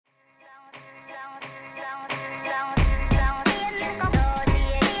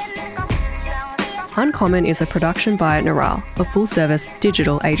Uncommon is a production by Neural, a full-service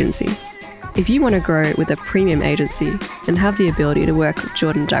digital agency. If you want to grow with a premium agency and have the ability to work with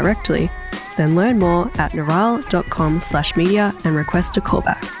Jordan directly, then learn more at neural.com/media and request a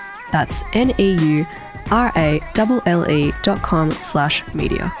callback. That's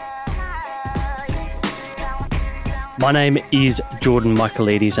neuralle.com/media. My name is Jordan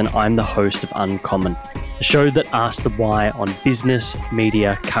Michaelides and I'm the host of Uncommon, a show that asks the why on business,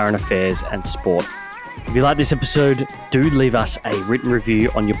 media, current affairs and sport. If you like this episode, do leave us a written review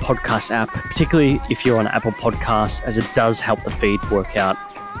on your podcast app, particularly if you're on Apple Podcasts, as it does help the feed work out.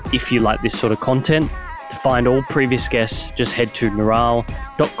 If you like this sort of content, to find all previous guests, just head to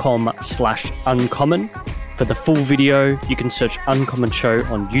neural.com/uncommon. For the full video, you can search Uncommon Show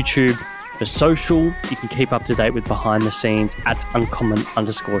on YouTube. For social, you can keep up to date with behind the scenes at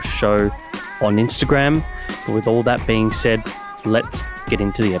uncommon_show on Instagram. But with all that being said, let's get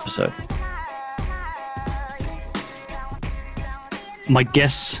into the episode. My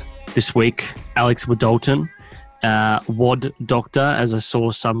guests this week, Alex Waddolton, WOD Doctor, as I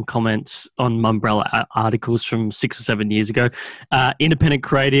saw some comments on Mumbrella articles from 6 or 7 years ago, independent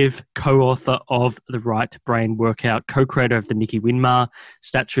creative, co-author of the Right Brain Workout, co-creator of the Nicky Winmar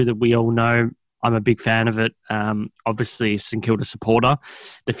statue that we all know. I'm a big fan of it. Obviously, St Kilda supporter.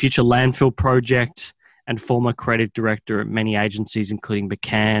 The Future Landfill Project, and former creative director at many agencies, including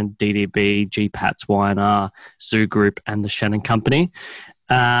McCann, DDB, GPATS, Y&R, Zoo Group, and the Shannon Company.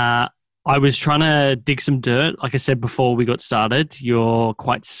 I was trying to dig some dirt. Like I said before we got started, you're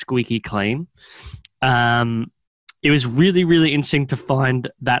quite squeaky clean. It was really, really interesting to find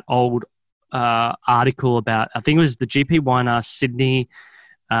that old article about, I think it was the GP Y&R Sydney,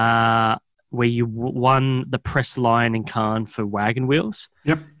 where you won the press lion in Cannes for Wagon Wheels.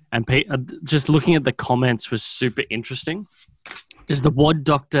 Yep. And just looking at the comments was super interesting. Does the WOD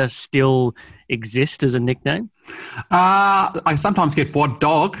Doctor still exist as a nickname? I sometimes get WOD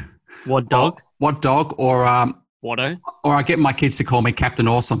Dog. WOD Dog? WOD Dog or... Watto? Or I get my kids to call me Captain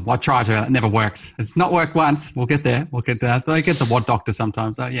Awesome. I try to. It never works. It's not worked once. We'll get there. I get the WOD Doctor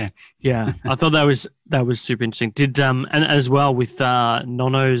sometimes. So yeah. Yeah. I thought that was super interesting. Did and as well with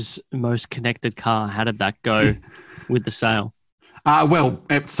Nono's most connected car, how did that go with the sale? Well,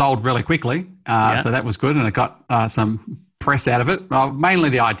 it sold really quickly, so that was good, and it got some press out of it. Mainly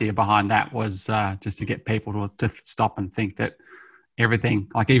the idea behind that was just to get people to stop and think that everything,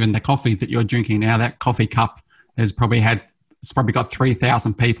 like even the coffee that you're drinking now, that coffee cup it's probably got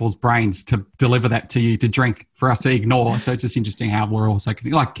 3,000 people's brains to deliver that to you to drink for us to ignore. So it's just interesting how we're also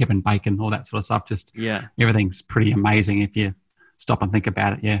like Kevin Bacon, all that sort of stuff. Just everything's pretty amazing if you stop and think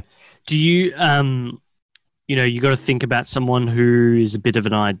about it. Yeah. Do you you got to think about someone who is a bit of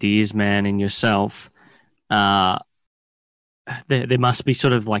an ideas man in yourself. There must be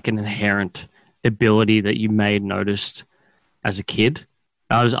sort of like an inherent ability that you may have noticed as a kid.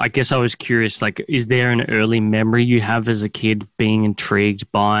 I guess I was curious, like, is there an early memory you have as a kid being intrigued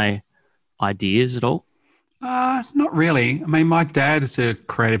by ideas at all? Not really. I mean, my dad is a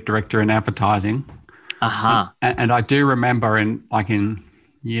creative director in advertising. And I do remember in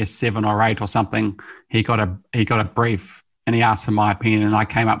year 7 or 8 or something, he got a brief and he asked for my opinion, and I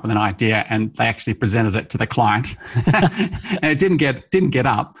came up with an idea, and they actually presented it to the client, and it didn't get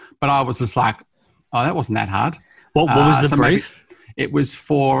up. But I was just like, oh, that wasn't that hard. What was the brief? It was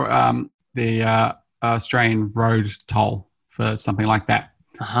for the Australian road toll for something like that.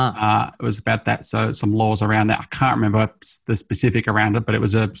 It was about that. So some laws around that. I can't remember the specific around it, but it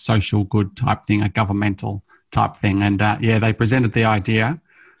was a social good type thing, a governmental type thing. And they presented the idea.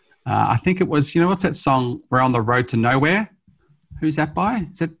 I think it was, what's that song? We're on the road to nowhere. Who's that by?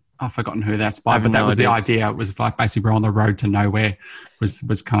 I've forgotten who that's by, but that was the idea. It was like basically we're on the road to nowhere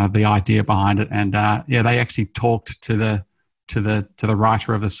was kind of the idea behind it. And they actually talked to the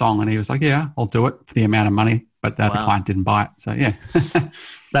writer of the song, and he was like, yeah, I'll do it for the amount of money. But the client didn't buy it. So yeah.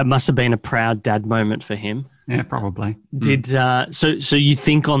 That must have been a proud dad moment for him. Yeah, probably. So you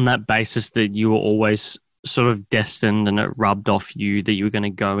think on that basis that you were always sort of destined, and it rubbed off you that you were going to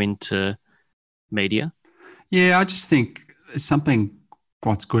go into media? Yeah, I just think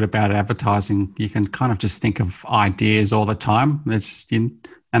what's good about advertising, you can kind of just think of ideas all the time.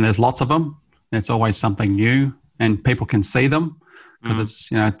 And there's lots of them. It's always something new, and people can see them because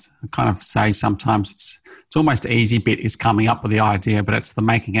it's, I kind of say sometimes it's almost the easy bit is coming up with the idea, but it's the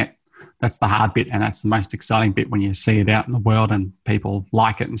making it. That's the hard bit, and that's the most exciting bit when you see it out in the world and people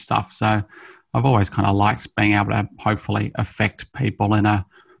like it and stuff. So I've always kind of liked being able to hopefully affect people in a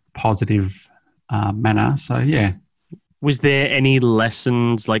positive manner. So, yeah. Was there any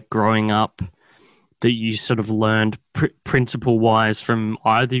lessons like growing up that you sort of learned principle-wise from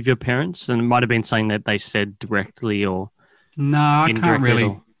either of your parents? And it might have been something that they said directly or No, I can't indirectly.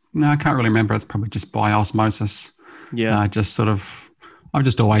 really. No, I can't really remember. It's probably just by osmosis. Yeah. I've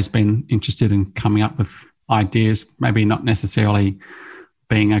just always been interested in coming up with ideas. Maybe not necessarily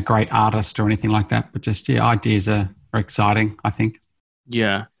being a great artist or anything like that, but just ideas are exciting, I think.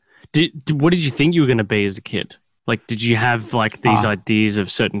 Yeah. What did you think you were going to be as a kid? Like, did you have like these ideas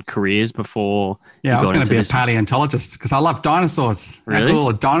of certain careers before? Yeah, I was going to be a paleontologist because I love dinosaurs. Really? How cool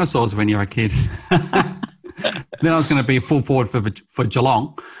are dinosaurs when you're a kid? Then I was going to be full forward for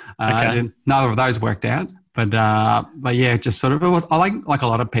Geelong. Neither of those worked out. But yeah, just sort of, I like a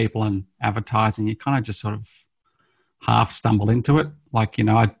lot of people in advertising, you kind of just sort of half stumble into it. Like,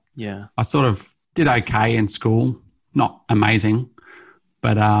 I sort of did okay in school, not amazing,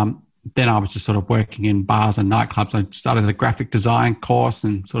 but then I was just sort of working in bars and nightclubs. I started a graphic design course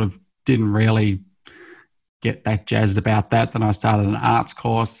and sort of didn't really get that jazzed about that. Then I started an arts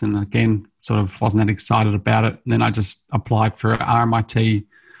course and again, sort of wasn't that excited about it. And then I just applied for an RMIT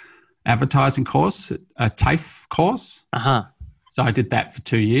advertising course, a TAFE course. So I did that for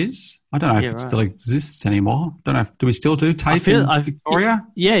 2 years. I don't know if it still exists anymore. Don't know. Do we still do TAFE in Victoria?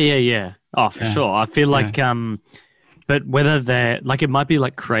 Yeah. Oh, for sure. I feel like, but whether they're like, it might be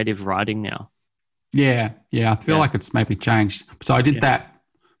like creative writing now. Yeah. I feel like it's maybe changed. So I did that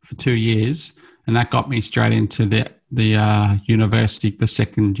for 2 years, and that got me straight into the university, the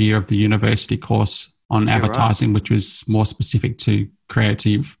second year of the university course on advertising, which was more specific to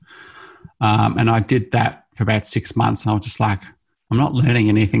creative. And I did that for about 6 months, and I was just like, I'm not learning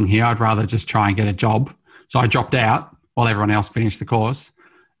anything here. I'd rather just try and get a job. So I dropped out while everyone else finished the course.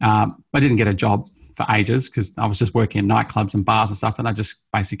 I didn't get a job for ages because I was just working in nightclubs and bars and stuff, and I just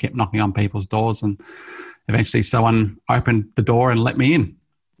basically kept knocking on people's doors, and eventually someone opened the door and let me in.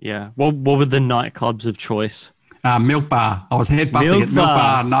 Yeah. What were the nightclubs of choice? Milk Bar. I was head bussing at Milk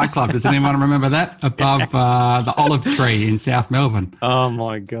Bar nightclub. Does anyone remember that? Above the Olive Tree in South Melbourne. Oh,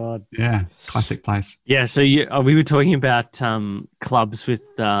 my God. Yeah, classic place. Yeah, so we were talking about clubs with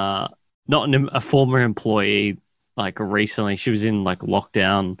not a former employee, like recently. She was in like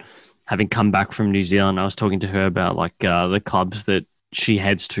lockdown, having come back from New Zealand. I was talking to her about like the clubs that she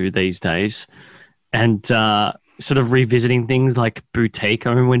heads to these days. And sort of revisiting things like Boutique. I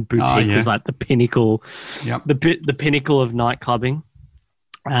remember when Boutique was like the pinnacle, the pinnacle of night clubbing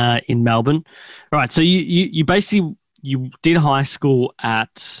in Melbourne. All right, so you basically did high school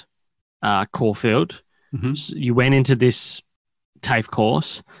at Caulfield. Mm-hmm. So you went into this TAFE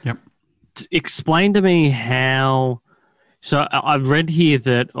course. Yep. Explain to me how. So I've read here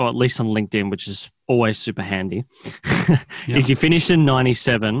that, or at least on LinkedIn, which is always super handy, is you finished in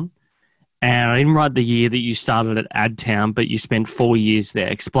 97. And I didn't write the year that you started at AdTown, but you spent 4 years there.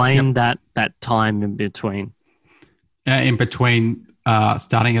 Explain that time in between. In between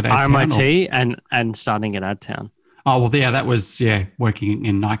starting at AdTown? RMIT and starting at AdTown. Oh, well, that was, working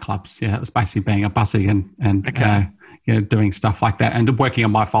in nightclubs. Yeah, it was basically being a bussy and doing stuff like that and working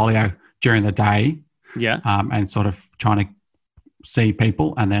on my folio during the day. Yeah. And sort of trying to see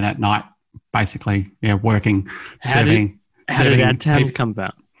people. And then at night, basically, working, serving. How did AdTown come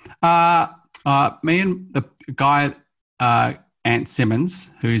about? Me and the guy, Ant Simmons,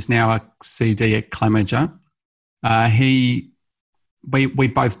 who's now a CD at Clemenger, we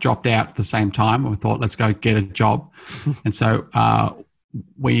both dropped out at the same time. We thought, let's go get a job. And so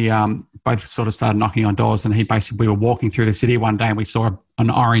we both sort of started knocking on doors, and we were walking through the city one day and we saw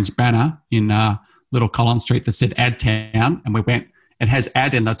an orange banner in Little Collins Street that said AdTown, and we went, it has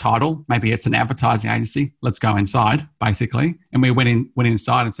ad in the title. Maybe it's an advertising agency. Let's go inside, basically. And we went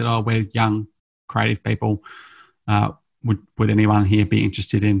inside and said, "Oh, we're young, creative people. Would anyone here be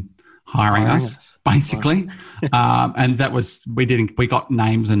interested in hiring us?" Basically, and that was we got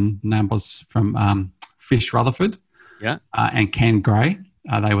names and numbers from Fish Rutherford, and Ken Gray.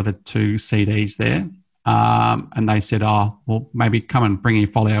 They were the two CDs there. And they said, "Oh, well, maybe come and bring your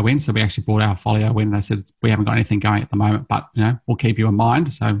folio in." So we actually brought our folio in. They said, "We haven't got anything going at the moment, but we'll keep you in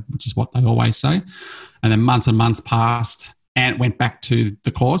mind." So, which is what they always say. And then months and months passed. Ant went back to the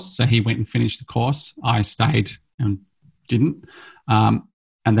course, so he went and finished the course. I stayed and didn't. And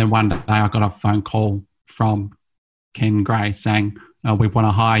then one day I got a phone call from Ken Gray saying, "We want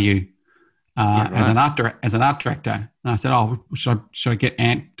to hire you as an art director." And I said, "Oh, should I get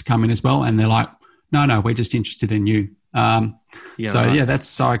Ant to come in as well?" And they're like, No, we're just interested in you. So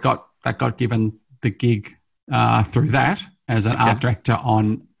I got given the gig through that as an art director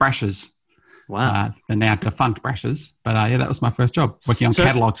on Brash's. Wow. The now defunct Brash's. But that was my first job, working on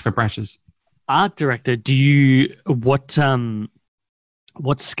catalogs for Brash's. Art director,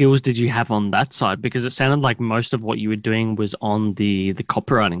 what skills did you have on that side? Because it sounded like most of what you were doing was on the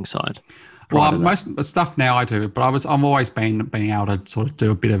copywriting side. Well, most of the stuff now I do, but I'm always being able to sort of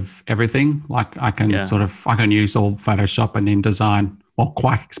do a bit of everything. Like I can use all Photoshop and InDesign, well,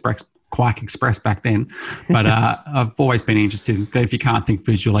 Quark Express back then. But I've always been interested in, if you can't think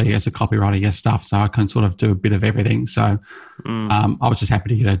visually as a copywriter, your stuff. So I can sort of do a bit of everything. So I was just happy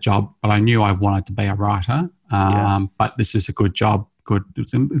to get a job, but I knew I wanted to be a writer. But this is a good job.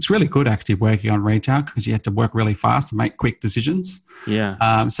 It's really good actually working on retail because you have to work really fast and make quick decisions.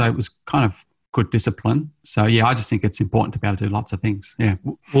 Yeah. So it was kind of good discipline. So yeah, I just think it's important to be able to do lots of things. Yeah.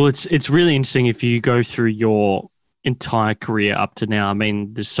 Well, it's really interesting if you go through your entire career up to now. I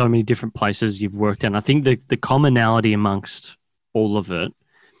mean, there's so many different places you've worked in. I think the commonality amongst all of it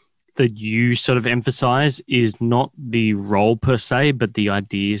that you sort of emphasize is not the role per se, but the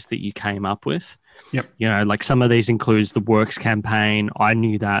ideas that you came up with. Yep. You know, like some of these includes the Works campaign. I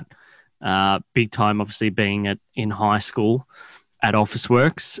knew that big time, obviously being in high school at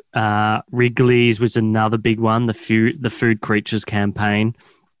Officeworks. Wrigley's was another big one, the Food Creatures campaign.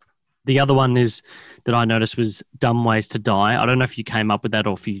 The other one is that I noticed was Dumb Ways to Die. I don't know if you came up with that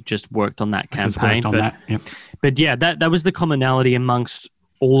or if you just worked on that campaign. Just worked on that, yep. But yeah, that was the commonality amongst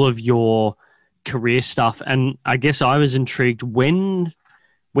all of your career stuff. And I guess I was intrigued, when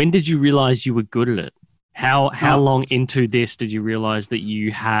did you realize you were good at it? How long into this did you realize that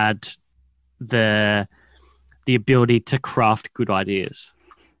you had the ability to craft good ideas?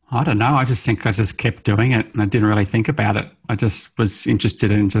 I don't know. I just think I just kept doing it and I didn't really think about it. I just was interested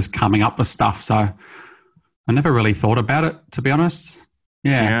in just coming up with stuff. So I never really thought about it, to be honest.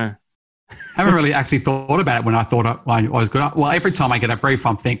 Yeah. I haven't really actually thought about it when I thought I was good. Well, every time I get a brief,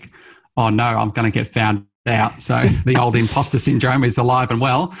 I'm thinking, oh no, I'm going to get found out. So the old imposter syndrome is alive and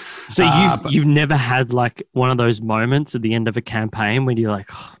well. So you've never had like one of those moments at the end of a campaign when you're like,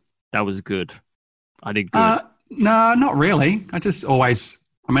 oh, that was good. I did good. No, not really. I just always,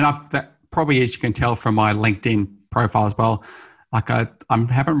 probably, as you can tell from my LinkedIn profile as well, like I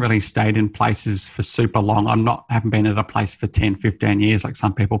haven't really stayed in places for super long. Haven't been at a place for 10, 15 years like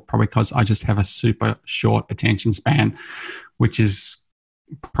some people, probably because I just have a super short attention span, which is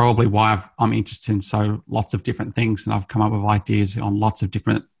probably why I'm interested in lots of different things, and I've come up with ideas on lots of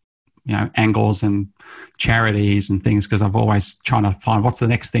different angles and charities and things, because I've always trying to find what's the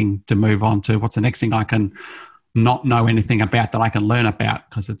next thing to move on to, what's the next thing I can not know anything about that I can learn about,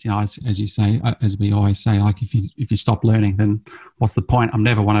 because it's as you say, as we always say, like if you stop learning, then what's the point? I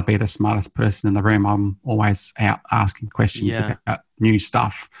never want to be the smartest person in the room. I'm always out asking questions about new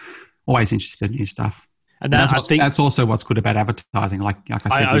stuff, always interested in new stuff. And that's also what's good about advertising. Like I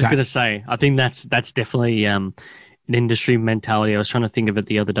said, I was going to say, I think that's definitely an industry mentality. I was trying to think of it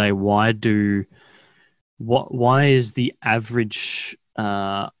the other day. Why is the average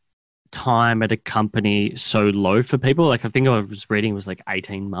time at a company so low for people? Like I think I was reading it was like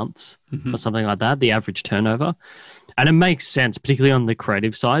 18 months or something like that, the average turnover. And it makes sense, particularly on the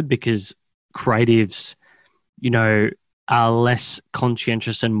creative side, because creatives, are less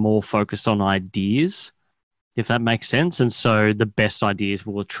conscientious and more focused on ideas, if that makes sense. And so the best ideas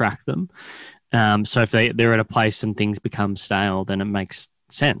will attract them. So if they're at a place and things become stale, then it makes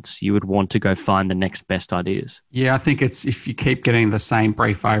sense. You would want to go find the next best ideas. Yeah, I think it's if you keep getting the same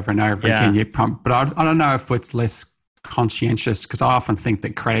brief over and over again, but I don't know if it's less conscientious, because I often think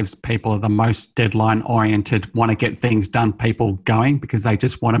that creatives people are the most deadline oriented, want to get things done people going, because they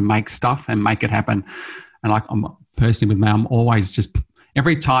just want to make stuff and make it happen. And like I'm personally with me, I'm always just,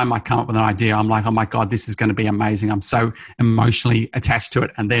 every time I come up with an idea, I'm like, oh my God, this is going to be amazing. I'm so emotionally attached to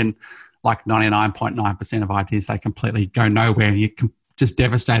it. And then like 99.9% of ideas, they completely go nowhere, and you can just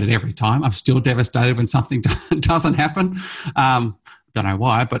devastated every time. I'm still devastated when something doesn't happen. Don't know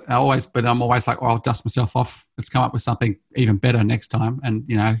why, but I'm always like, I'll dust myself off. Let's come up with something even better next time. And,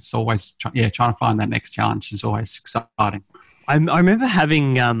 it's always, trying to find that next challenge is always exciting. I remember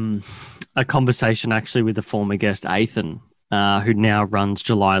having a conversation actually with a former guest, Ethan, who now runs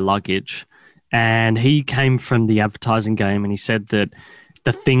July Luggage. And he came from the advertising game, and he said that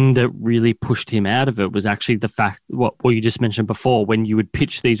the thing that really pushed him out of it was actually the fact, what you just mentioned before, when you would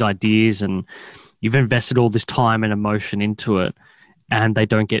pitch these ideas and you've invested all this time and emotion into it and they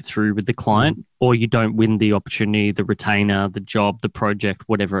don't get through with the client, or you don't win the opportunity, the retainer, the job, the project,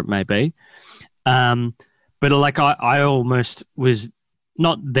 whatever it may be. But like I almost was,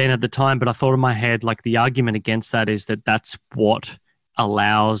 not then at the time, but I thought in my head, like the argument against that is that that's what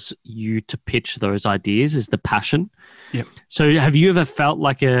allows you to pitch those ideas, is the passion. Yep. So have you ever felt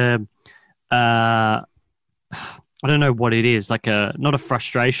like I don't know what it is, like not a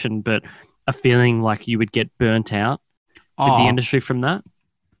frustration, but a feeling like you would get burnt out the industry from that?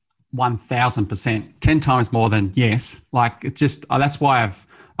 1,000%, 10 times more than yes. Like it's just that's why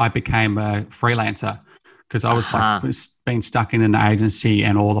I became a freelancer, because I was like being stuck in an agency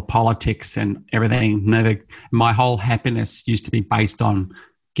and all the politics and everything. My whole happiness used to be based on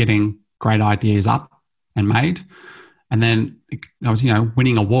getting great ideas up and made. And then I was,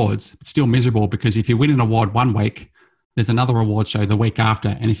 winning awards. It's still miserable because if you win an award one week, there's another award show the week after.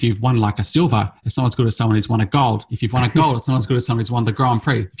 And if you've won like a silver, it's not as good as someone who's won a gold. If you've won a gold, it's not as good as someone who's won the Grand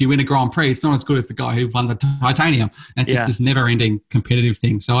Prix. If you win a Grand Prix, it's not as good as the guy who won the titanium. And it's just this never-ending competitive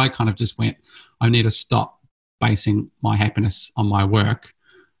thing. So I kind of just went, I need to stop basing my happiness on my work,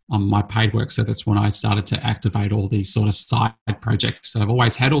 on my paid work. So that's when I started to activate all these sort of side projects. So I've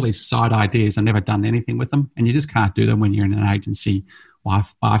always had all these side ideas. I've never done anything with them. And you just can't do them when you're in an agency. Well,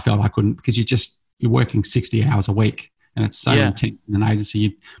 I felt I couldn't, because you're working 60 hours a week. And it's so intense in an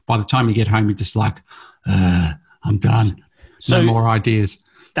agency. By the time you get home, you're just like, I'm done. No more ideas.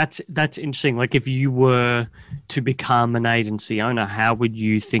 That's interesting. Like if you were to become an agency owner, how would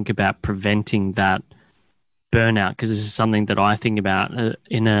you think about preventing that burnout? Because this is something that I think about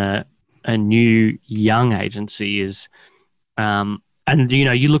in a new young agency is, and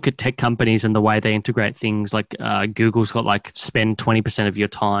you look at tech companies and the way they integrate things, like Google's got like spend 20% of your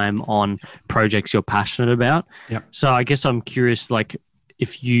time on projects you're passionate about. Yep. So I guess I'm curious, like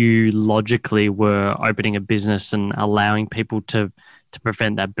if you logically were opening a business and allowing people to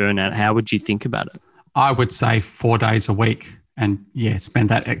prevent that burnout, how would you think about it? I would say 4 days a week and spend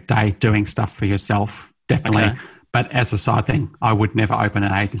that day doing stuff for yourself. Definitely. Okay. But as a side thing, I would never open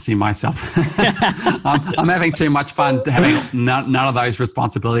an agency myself. I'm having too much fun having none of those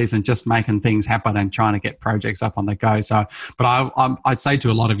responsibilities and just making things happen and trying to get projects up on the go. So, but I'd say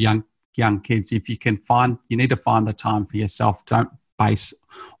to a lot of young kids, if you need to find the time for yourself. Don't base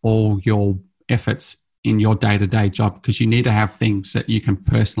all your efforts in your day-to-day job, because you need to have things that you can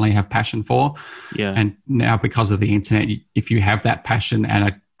personally have passion for. Yeah. And now because of the internet, if you have that passion and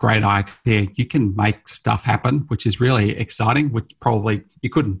a great idea, you can make stuff happen, which is really exciting, which probably you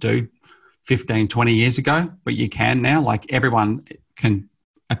couldn't do 15, 20 years ago, but you can now. Like everyone can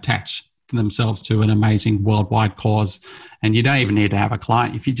attach themselves to an amazing worldwide cause, and you don't even need to have a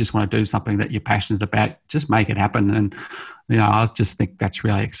client. If you just want to do something that you're passionate about, just make it happen. And, I just think that's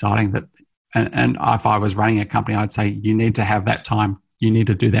really exciting. And if I was running a company, I'd say you need to have that time. You need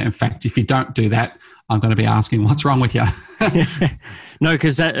to do that. In fact, if you don't do that, I'm going to be asking, what's wrong with you? No,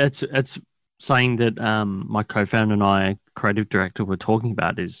 because that's something that my co-founder and I, creative director, were talking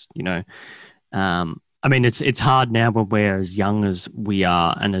about is, I mean, it's hard now when we're as young as we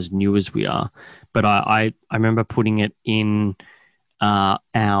are and as new as we are. But I remember putting it in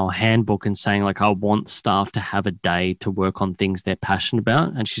our handbook and saying, like, I want staff to have a day to work on things they're passionate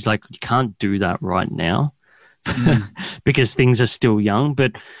about. And she's like, you can't do that right now because things are still young.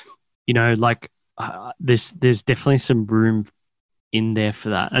 But, there's definitely some room in there for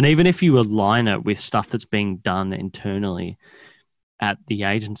that. And even if you align it with stuff that's being done internally at the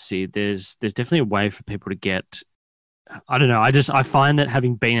agency, there's definitely a way for people to get, I don't know. I find that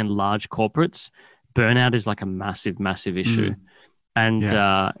having been in large corporates, burnout is like a massive, massive issue. And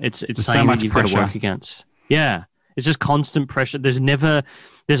it's something so much that you've pressure. got to work against. Yeah. It's just constant pressure.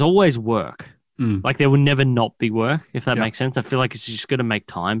 There's always work. Like there will never not be work, if that makes sense. I feel like it's just got to make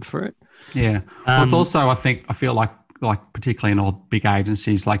time for it. Yeah. Well, it's also, I feel like particularly in all big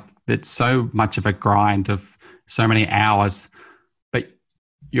agencies, like it's so much of a grind of so many hours, but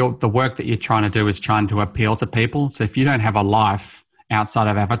the work that you're trying to do is trying to appeal to people. So if you don't have a life outside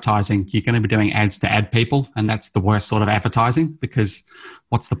of advertising, you're going to be doing ads to ad people, and that's the worst sort of advertising, because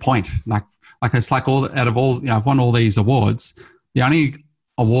what's the point? Like it's like I've won all these awards. The only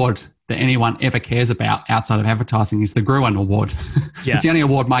award that anyone ever cares about outside of advertising is the Gruen Award. Yeah. It's the only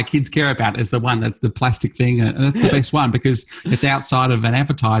award my kids care about, is the one that's the plastic thing. And that's the best one, because it's outside of an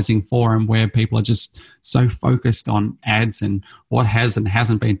advertising forum where people are just so focused on ads and what has and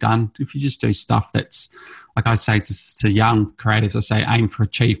hasn't been done. If you just do stuff that's, like I say to young creatives, I say aim for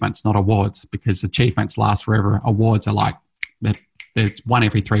achievements, not awards, because achievements last forever. Awards are like, they're one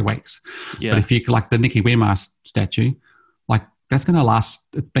every 3 weeks. Yeah. But if you, like the Nicky Winmar statue, like, that's going to last.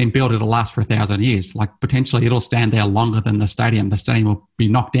 It's been built. It'll last for 1,000 years. Like potentially, it'll stand there longer than the stadium. The stadium will be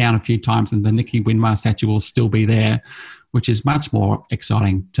knocked down a few times, and the Nicky Winmar statue will still be there, which is much more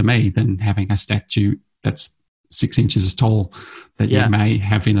exciting to me than having a statue that's 6 inches tall that you may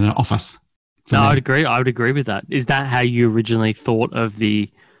have in an office. No, I would agree. I would agree with that. Is that how you originally thought of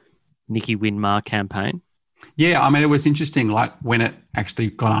the Nicky Winmar campaign? Yeah, I mean, it was interesting. Like when it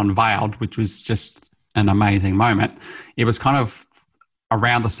actually got unveiled, which was just an amazing moment. It was kind of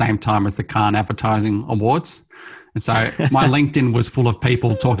around the same time as the Cannes Advertising Awards. And so my LinkedIn was full of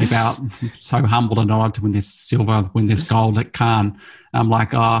people talking about so humbled and honored to win this silver, win this gold at Cannes. And I'm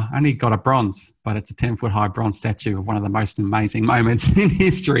like, I only got a bronze, but it's a 10-foot high bronze statue of one of the most amazing moments in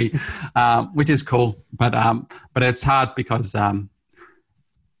history, which is cool. But it's hard because,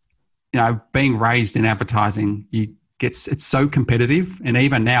 being raised in advertising, it's so competitive. And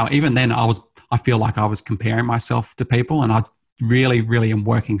even now, even then I feel like I was comparing myself to people, and I really, really am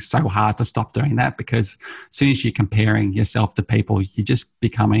working so hard to stop doing that, because as soon as you're comparing yourself to people, you're just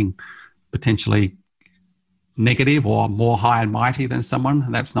becoming potentially negative or more high and mighty than someone.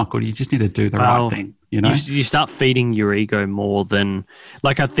 And that's not good. You just need to do the right thing, You start feeding your ego more than,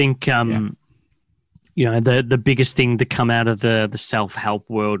 like, I think, the biggest thing to come out of the self-help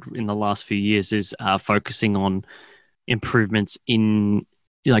world in the last few years is focusing on improvements in,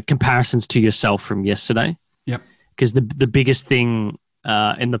 like, comparisons to yourself from yesterday. Yep. Because the biggest thing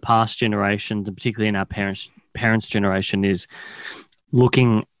in the past generations, and particularly in our parents' generation, is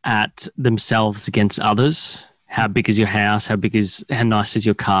looking at themselves against others. How big is your house? How nice is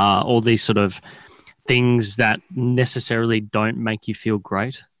your car? All these sort of things that necessarily don't make you feel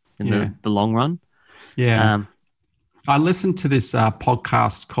great in the long run. Yeah. I listened to this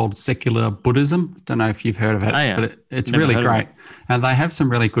podcast called Secular Buddhism. Don't know if you've heard of it, but it's really great. And they have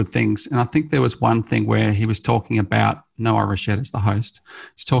some really good things. And I think there was one thing where he was talking about, Noah Rashid is the host.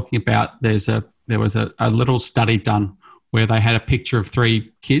 He's talking about there was a little study done where they had a picture of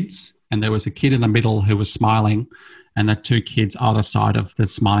 3 kids, and there was a kid in the middle who was smiling, and the 2 kids either side of the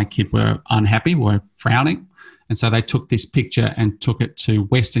smiling kid were unhappy, were frowning. And so they took this picture and took it to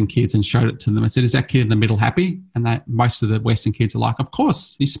Western kids and showed it to them and said, is that kid in the middle happy? And most of the Western kids are like, of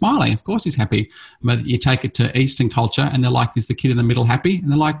course, he's smiling. Of course he's happy. But you take it to Eastern culture and they're like, is the kid in the middle happy? And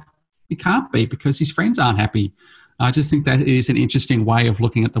they're like, he can't be because his friends aren't happy. I just think that it is an interesting way of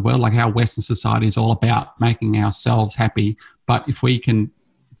looking at the world, like how Western society is all about making ourselves happy. But if we can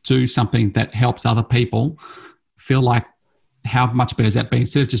do something that helps other people feel like, how much better is that being?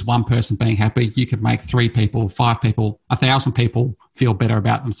 Instead of just one person being happy, you could make 3 people, 5 people, 1,000 people feel better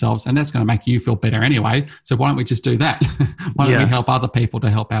about themselves, and that's going to make you feel better anyway. So why don't we just do that? Why don't we help other people to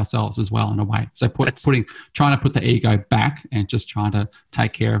help ourselves as well in a way? So trying to put the ego back and just trying to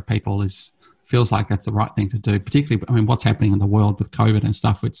take care of people feels like that's the right thing to do. Particularly, I mean, what's happening in the world with COVID and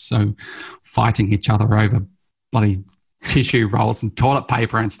stuff? It's so fighting each other over bloody tissue rolls and toilet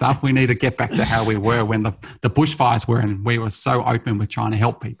paper and stuff. We need to get back to how we were when the bushfires were, and we were so open with trying to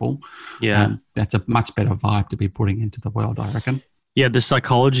help people. Yeah. That's a much better vibe to be putting into the world, I reckon. Yeah, the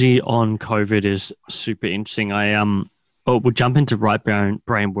psychology on COVID is super interesting. We'll jump into right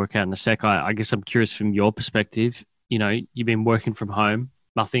brain workout in a sec. I guess I'm curious from your perspective. You've been working from home.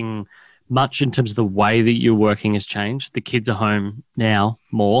 Nothing much in terms of the way that you're working has changed. The kids are home now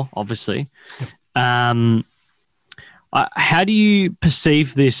more, obviously. How do you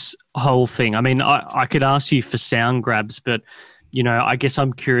perceive this whole thing? I mean, I could ask you for sound grabs, but, I guess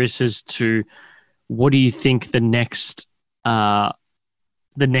I'm curious as to what do you think the next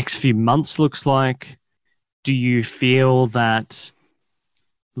few months looks like? Do you feel that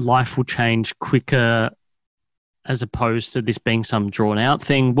life will change quicker as opposed to this being some drawn out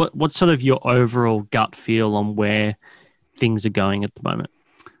thing? What's sort of your overall gut feel on where things are going at the moment?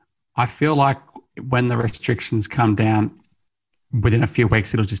 I feel like when the restrictions come down, within a few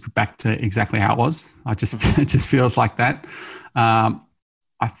weeks, it'll just be back to exactly how it was. It just feels like that.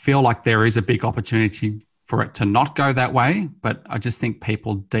 I feel like there is a big opportunity for it to not go that way, but I just think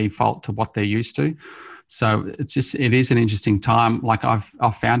people default to what they're used to. So it is an interesting time. Like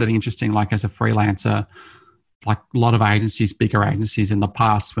I've found it interesting, like as a freelancer, like a lot of agencies, bigger agencies in the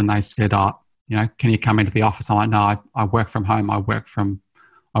past, when they said, can you come into the office? I'm like, no, I work from home. I work from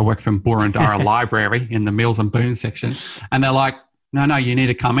Burundara Library in the Mills and Boon section. And they're like, no, you need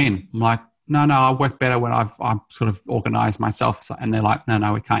to come in. I'm like, no, I work better when I've sort of organised myself. And they're like,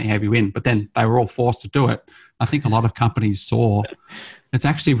 no, we can't have you in. But then they were all forced to do it. I think a lot of companies saw it's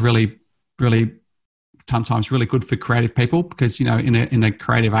actually really, really sometimes really good for creative people because, in a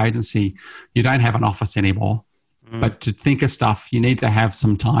creative agency, you don't have an office anymore. But to think of stuff, you need to have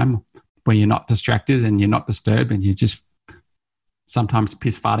some time where you're not distracted and you're not disturbed and you're just sometimes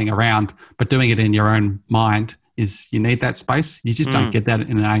piss farting around, but doing it in your own mind you need that space. You just don't get that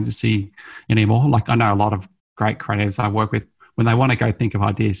in an agency anymore. Like I know a lot of great creatives I work with, when they want to go think of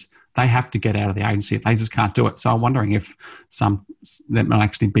ideas, they have to get out of the agency. They just can't do it. So I'm wondering if that might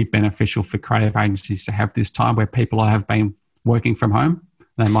actually be beneficial for creative agencies to have this time where people have been working from home.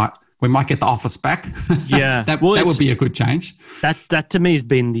 We might get the office back. Yeah. that would be a good change. That to me has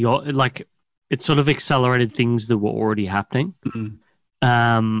been it sort of accelerated things that were already happening.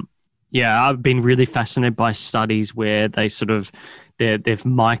 Yeah, I've been really fascinated by studies where they they've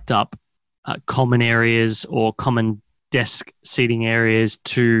mic'd up common areas or common desk seating areas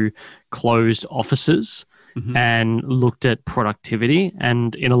to closed offices and looked at productivity.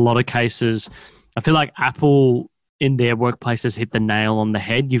 And in a lot of cases, I feel like Apple in their workplaces hit the nail on the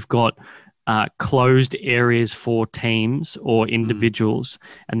head. You've got closed areas for teams or individuals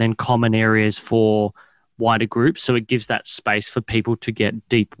and then common areas for wider groups. So it gives that space for people to get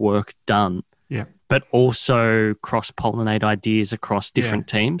deep work done. Yeah. But also cross-pollinate ideas across different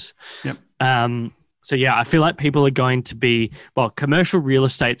teams. Yep. So, yeah, I feel like people are going to be, commercial real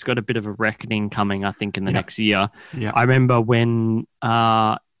estate's got a bit of a reckoning coming, I think, in the next year. Yeah. I remember when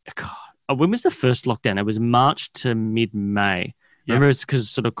was the first lockdown? It was March to mid-May. I remember it's because it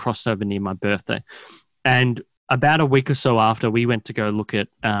sort of crossed over near my birthday. And about a week or so after, we went to go look at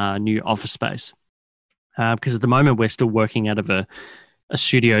new office space. Because at the moment, we're still working out of a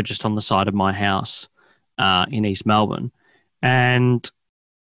studio just on the side of my house in East Melbourne. And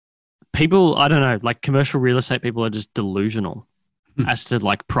people, I don't know, like commercial real estate people are just delusional as to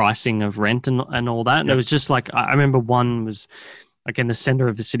like pricing of rent and all that. And it was just like, I remember one was like in the center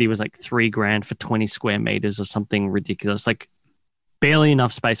of the city was like $3,000 for 20 square meters or something ridiculous, like barely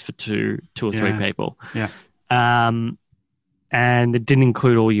enough space for two or three people. Yeah. And it didn't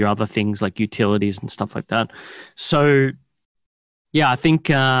include all your other things like utilities and stuff like that. So yeah, I think,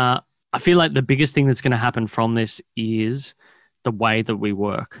 I feel like the biggest thing that's going to happen from this is the way that we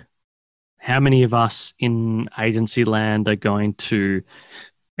work. How many of us in agency land are going to,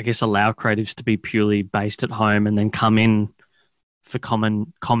 I guess, allow creatives to be purely based at home and then come in for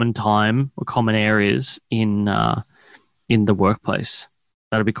common time or common areas in the workplace?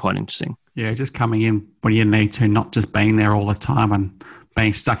 That'll be quite interesting. Yeah, just coming in when you need to, not just being there all the time and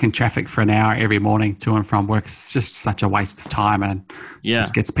being stuck in traffic for an hour every morning to and from work. It's just such a waste of time and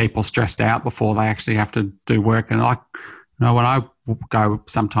just gets people stressed out before they actually have to do work. And when I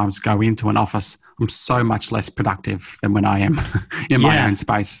sometimes go into an office, I'm so much less productive than when I am in my own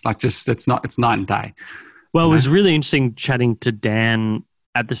space. Like it's night and day. Well, it was really interesting chatting to Dan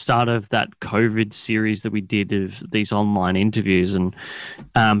at the start of that COVID series that we did of these online interviews. And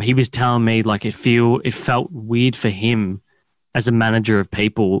he was telling me like it felt weird for him as a manager of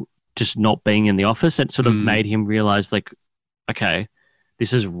people just not being in the office. It sort of made him realize like, okay,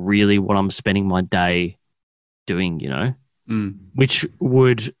 this is really what I'm spending my day doing, which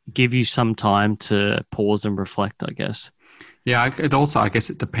would give you some time to pause and reflect, I guess. Yeah, I guess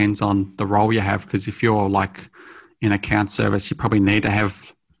it depends on the role you have, because if you're like in account service, you probably need to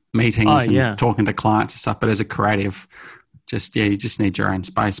have meetings and talking to clients and stuff. But as a creative, you just need your own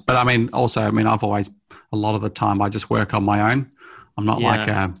space. But I've always, a lot of the time I just work on my own. I'm not like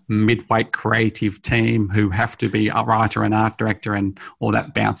a mid-weight creative team who have to be a writer and art director and all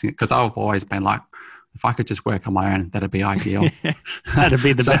that bouncing it. Because I've always been like, if I could just work on my own, that'd be ideal. That'd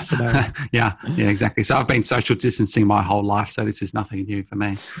be the best scenario. Yeah, exactly. So I've been social distancing my whole life. So this is nothing new for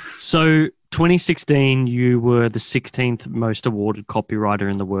me. So 2016, you were the 16th most awarded copywriter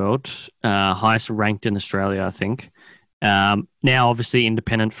in the world, highest ranked in Australia, I think. Now, obviously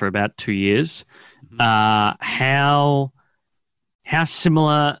independent for about 2 years. How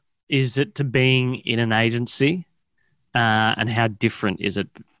similar is it to being in an agency, and how different is it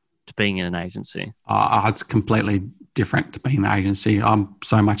to being in an agency? It's completely different to being in an agency. I'm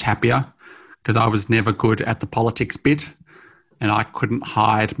so much happier because I was never good at the politics bit, and I couldn't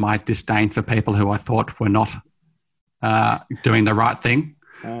hide my disdain for people who I thought were not doing the right thing.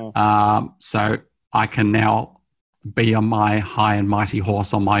 So I can now be on my high and mighty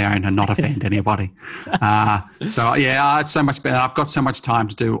horse on my own and not offend anybody. It's so much better. I've got so much time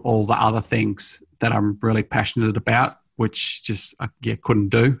to do all the other things that I'm really passionate about, which just couldn't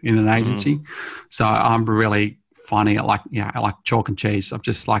do in an agency. So I'm really finding it like chalk and cheese. I'm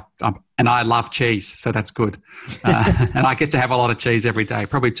just like, and I love cheese, so that's good. And I get to have a lot of cheese every day,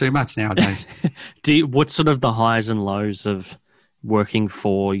 probably too much nowadays. What's sort of the highs and lows of working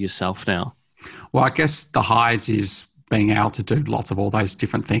for yourself now? Well, I guess the highs is being able to do lots of all those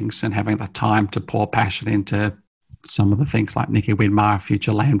different things and having the time to pour passion into some of the things like Nikki Widmar,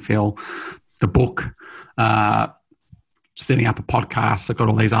 Future Landfill, the book, setting up a podcast. I've got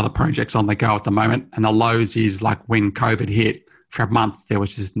all these other projects on the go at the moment. And the lows is like when COVID hit, for a month, there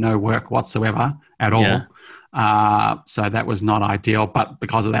was just no work whatsoever at all. So that was not ideal. But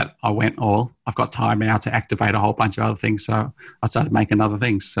because of that, I went I've got time now to activate a whole bunch of other things. So I started making other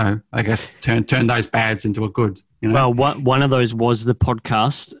things. So I guess turn those bads into a good. Well, one of those was the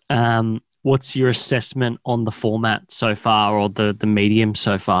podcast. What's your assessment on the format so far, or the medium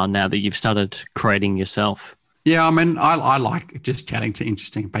so far, now that you've started creating yourself? Yeah, I mean, I like just chatting to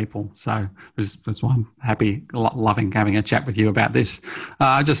interesting people. So that's why I'm happy, loving having a chat with you about this.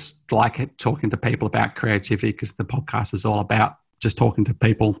 I just like talking to people about creativity because the podcast is all about just talking to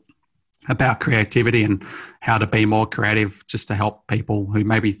people about creativity and how to be more creative, just to help people who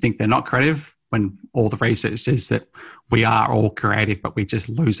maybe think they're not creative when all the research says that we are all creative, but we just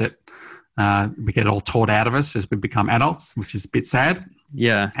lose it. We get it all taught out of us as we become adults, which is a bit sad.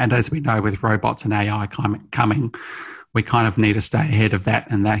 Yeah. And as we know, with robots and AI coming, we kind of need to stay ahead of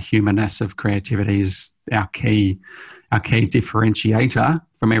that. And that humanness of creativity is our key differentiator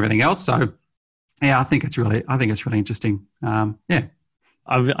from everything else. So, yeah, I think it's really interesting. Yeah.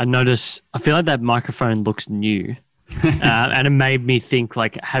 I notice. I feel like that microphone looks new, and it made me think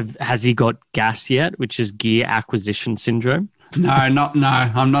like, has he got GAS yet, which is gear acquisition syndrome? No.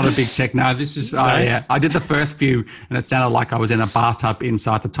 I'm not a big tech. No, this is. Yeah, I did the first few, and it sounded like I was in a bathtub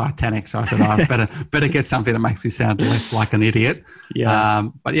inside the Titanic. So I thought, I better get something that makes me sound less like an idiot. Yeah.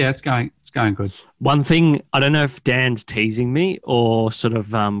 But yeah, it's going good. One thing, I don't know if Dan's teasing me or sort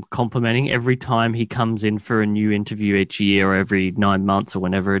of complimenting. Every time he comes in for a new interview each year or every 9 months or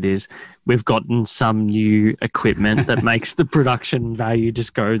whenever it is, we've gotten some new equipment that makes the production value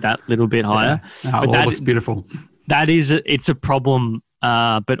just go that little bit higher. Yeah. But that looks beautiful. It's a problem,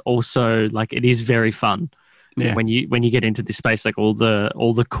 but also like it is very fun. Yeah. When you get into this space, like all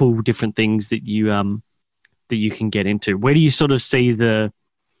the cool different things that you can get into. Where do you sort of see the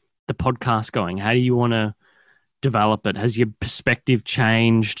podcast going? How do you want to develop it? Has your perspective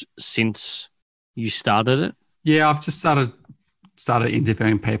changed since you started it? Yeah, I've just started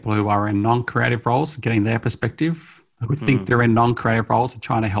interviewing people who are in non-creative roles, getting their perspective, who think they're in non-creative roles, and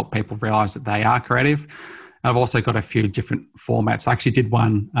trying to help people realize that they are creative. And I've also got a few different formats. I actually did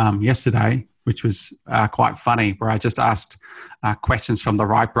one yesterday, which was quite funny, where I just asked questions from the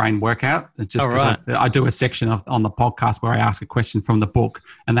Right Brain Workout. It's just because I do a section on the podcast where I ask a question from the book,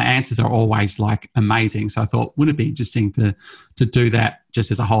 and the answers are always like amazing. So I thought, wouldn't it be interesting to do that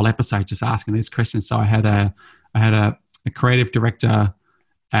just as a whole episode, just asking these questions? So I had a creative director,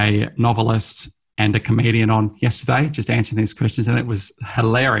 a novelist, and a comedian on yesterday, just answering these questions, and it was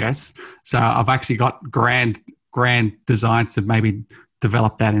hilarious. So I've actually got grand designs to maybe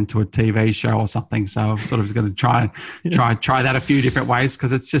develop that into a TV show or something. So I'm sort of going to try that a few different ways,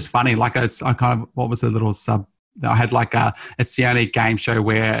 because it's just funny. Like I kind of, what was the little sub? I had like it's the only game show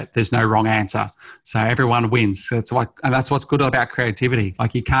where there's no wrong answer, so everyone wins. That's what's good about creativity.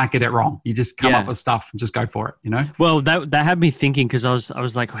 Like you can't get it wrong. You just come up with stuff and just go for it. You know. Well, that had me thinking, because I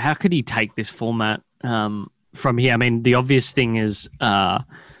was like, how could he take this format from here? I mean, the obvious thing is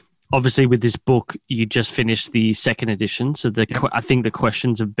obviously with this book, you just finished the second edition, so I think the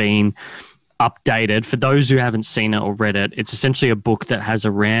questions have been updated. For those who haven't seen it or read it, it's essentially a book that has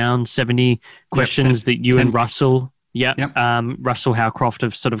around 70 questions that you and Russell, Russell Howcroft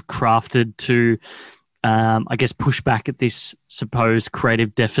have sort of crafted to, I guess, push back at this supposed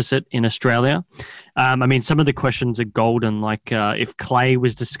creative deficit in Australia. I mean, some of the questions are golden, like if clay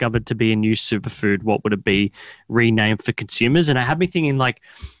was discovered to be a new superfood, what would it be renamed for consumers? And it had me thinking, like,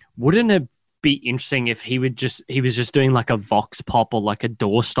 wouldn't it be interesting if he was just doing like a vox pop or like a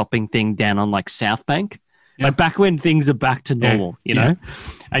door stopping thing down on like South Bank, like back when things are back to normal, you know,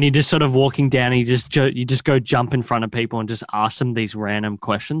 and you're just sort of walking down and you just go jump in front of people and just ask them these random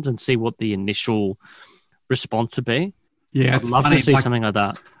questions and see what the initial response would be. Yeah, I'd love to see something like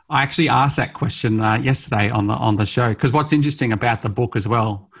that. I actually asked that question yesterday on the show, because what's interesting about the book as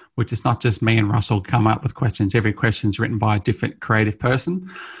well, which is not just me and Russell come up with questions. Every question's written by a different creative person.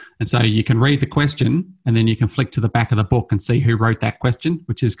 And so you can read the question and then you can flick to the back of the book and see who wrote that question,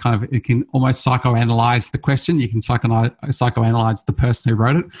 which is kind of, it can almost psychoanalyze the question. You can psychoanalyze the person who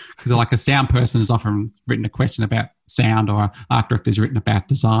wrote it, because like a sound person has often written a question about sound, or art director has written about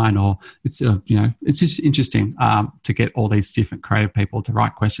design, or it's, it's just interesting to get all these different creative people to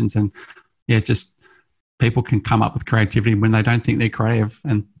write questions. And just people can come up with creativity when they don't think they're creative,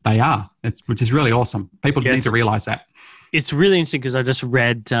 and they are, which is really awesome. People need to realize that. It's really interesting, because I just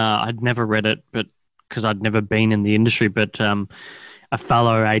read, I'd never read it, but because I'd never been in the industry, but a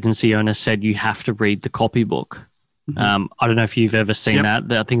fellow agency owner said you have to read the copybook. I don't know if you've ever seen that.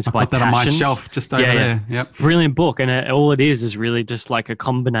 I think it's by Taschen. On my shelf just over there. Yep. Brilliant book. And all it is really just like a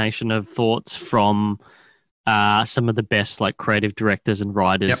combination of thoughts from some of the best like creative directors and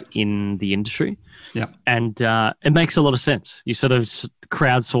writers in the industry. Yep. And it makes a lot of sense. You sort of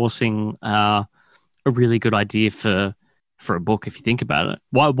crowdsourcing a really good idea for a book, if you think about it.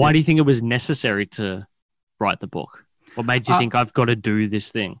 Why do you think it was necessary to write the book? What made you think I've got to do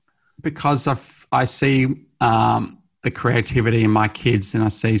this thing? Because I see the creativity in my kids, and I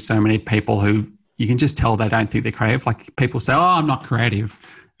see so many people who, you can just tell they don't think they're creative. Like people say, "Oh, I'm not creative."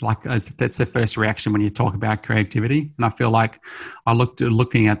 Like that's their first reaction when you talk about creativity. And I feel like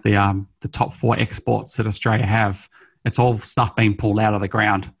looking at the top 4 exports that Australia have. It's all stuff being pulled out of the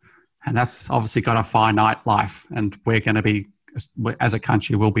ground, and that's obviously got a finite life. And we're going to be, as a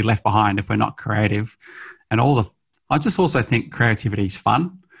country, we'll be left behind if we're not creative. And I just also think creativity is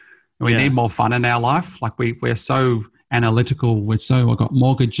fun. We need more fun in our life. Like we're so analytical. We've got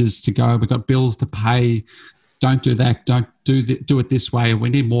mortgages to go. We've got bills to pay. Don't do that. Don't do it this way. We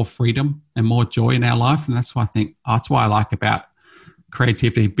need more freedom and more joy in our life. And that's why I like about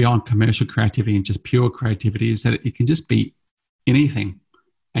creativity beyond commercial creativity and just pure creativity is that it can just be anything.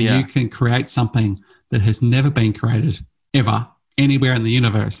 And you can create something that has never been created ever anywhere in the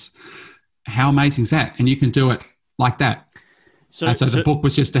universe. How amazing is that? And you can do it like that. So the book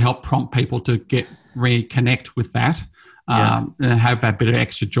was just to help prompt people to reconnect with that. And have that bit of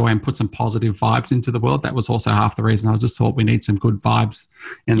extra joy and put some positive vibes into the world. That was also half the reason. I just thought we need some good vibes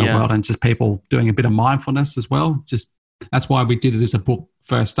in the world and just people doing a bit of mindfulness as well. That's why we did it as a book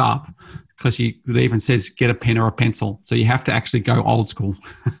first up, because it even says get a pen or a pencil. So you have to actually go old school.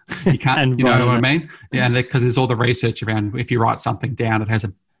 You can't, you know what I mean? Yeah, and because there's all the research around if you write something down, it has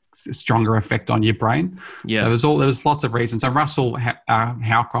a stronger effect on your brain. Yeah. So there's lots of reasons. So Russell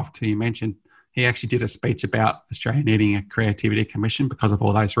Howcroft, who you mentioned, he actually did a speech about Australia needing a creativity commission because of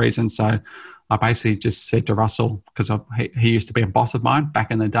all those reasons. So I basically just said to Russell, because he used to be a boss of mine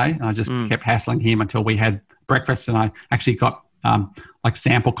back in the day, and I just kept hassling him until we had breakfast, and I actually got like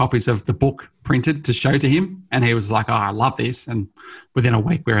sample copies of the book printed to show to him, and he was like, "Oh, I love this!" And within a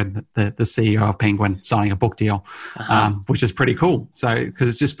week, we're the CEO of Penguin signing a book deal, which is pretty cool. So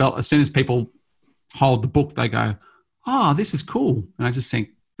because it just felt as soon as people hold the book, they go, "Oh, this is cool," and I just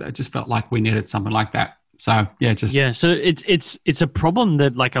think. It just felt like we needed something like that. So So it's a problem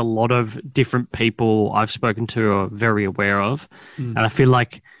that like a lot of different people I've spoken to are very aware of, and I feel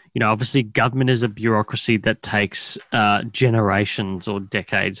like obviously government is a bureaucracy that takes generations or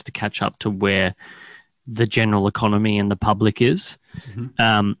decades to catch up to where the general economy and the public is.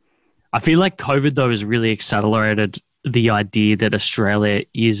 I feel like COVID though has really accelerated the idea that Australia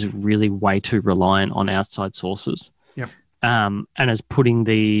is really way too reliant on outside sources. And as putting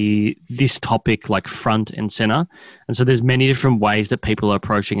this topic like front and center. And so there's many different ways that people are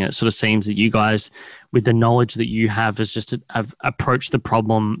approaching it. It sort of seems that you guys, with the knowledge that you have, have approached the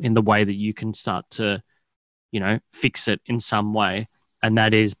problem in the way that you can start to, fix it in some way. And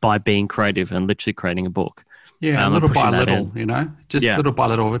that is by being creative and literally creating a book. Yeah, little by little, little by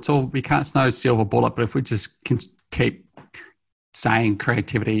little. It's no silver bullet, but if we just can keep saying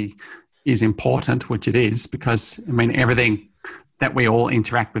creativity is important, which it is, because everything that we all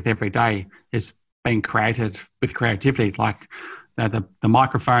interact with every day is being created with creativity. Like the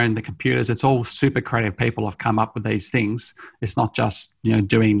microphone, the computers, it's all super creative people have come up with these things. It's not just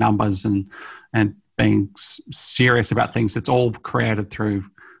doing numbers and being serious about things. It's all created through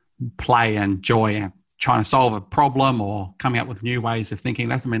play and joy and trying to solve a problem or coming up with new ways of thinking.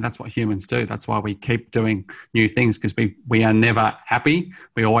 That's what humans do. That's why we keep doing new things, because we are never happy.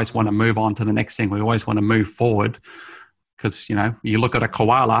 We always want to move on to the next thing. We always want to move forward, because, you look at a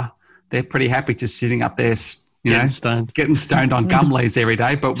koala, they're pretty happy just sitting up there, getting stoned on gum leaves every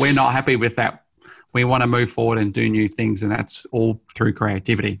day, but we're not happy with that. We want to move forward and do new things, and that's all through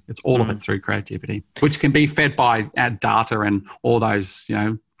creativity. It's all of it through creativity, which can be fed by data and all those,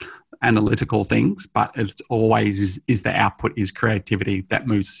 analytical things, but it always is the output is creativity that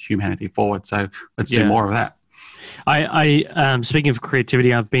moves humanity forward. So let's do more of that. I speaking of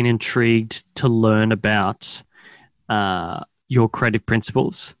creativity, I've been intrigued to learn about your creative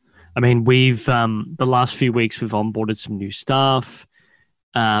principles. We've the last few weeks we've onboarded some new staff,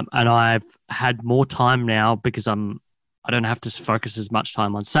 and I've had more time now because I don't have to focus as much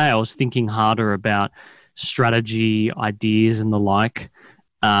time on sales, thinking harder about strategy, ideas, and the like.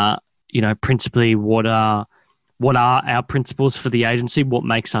 Principally what are our principles for the agency? What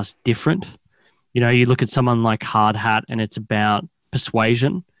makes us different? You look at someone like Hard Hat and it's about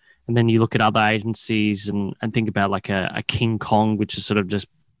persuasion. And then you look at other agencies and think about like a King Kong, which has sort of just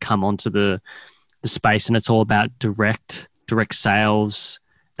come onto the space, and it's all about direct sales.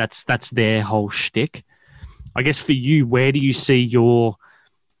 That's their whole shtick. I guess for you, where do you see your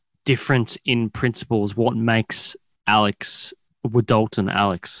difference in principles? What makes Alex Wood-Dalton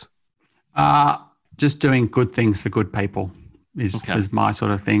Alex? Just doing good things for good people is my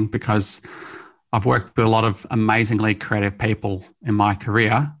sort of thing, because I've worked with a lot of amazingly creative people in my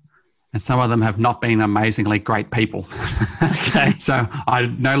career, and some of them have not been amazingly great people. Okay. So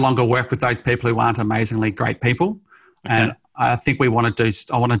I no longer work with those people who aren't amazingly great people. Okay. And I think I want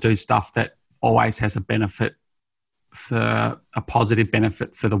to do stuff that always has a benefit, for a positive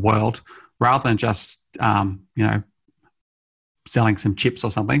benefit for the world, rather than just selling some chips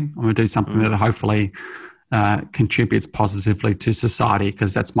or something. I'm going to do something that hopefully contributes positively to society,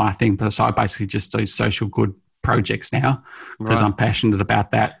 because that's my thing. So I basically just do social good projects now because I'm passionate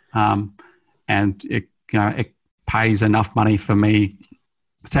about that, and it pays enough money for me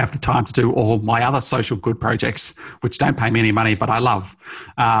to have the time to do all my other social good projects, which don't pay me any money, but I love.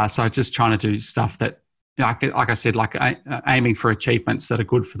 So just trying to do stuff that, like I said, aiming for achievements that are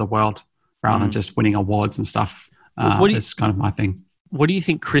good for the world rather than just winning awards and stuff. Is kind of my thing. What do you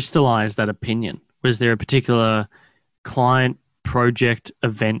think crystallized that opinion? Was there a particular client, project,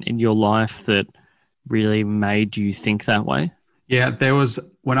 event in your life that really made you think that way? Yeah, there was,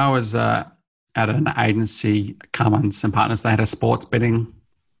 when I was at an agency, Cummins and Partners, they had a sports betting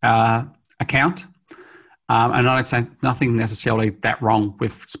account. And I'd say nothing necessarily that wrong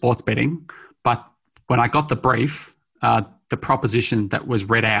with sports betting, but when I got the brief, the proposition that was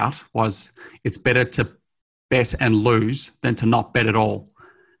read out was, it's better to bet and lose than to not bet at all.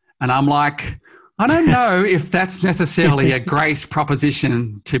 And I'm like, I don't know if that's necessarily a great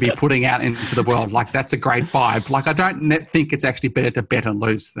proposition to be putting out into the world. Like, that's a great vibe. Like, I don't think it's actually better to bet and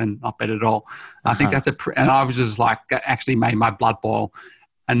lose than not bet at all. I think that's and I was just like, actually made my blood boil,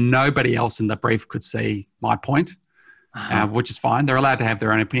 and nobody else in the brief could see my point, which is fine. They're allowed to have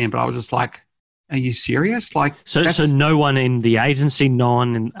their own opinion, but I was just like, are you serious? Like, so no one in the agency, no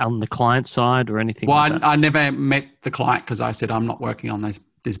one on the client side or anything? Well, like that? I never met the client because I said, I'm not working on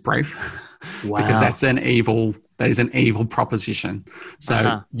this brief. Wow. Because that is an evil proposition.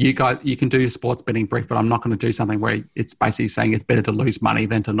 So you can do a sports betting brief, but I'm not going to do something where it's basically saying it's better to lose money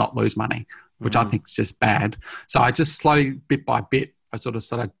than to not lose money, which I think is just bad. So I just slowly, bit by bit, I sort of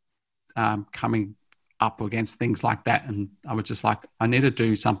started coming up against things like that. And I was just like, I need to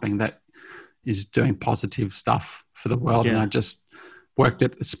do something that is doing positive stuff for the world. And I just worked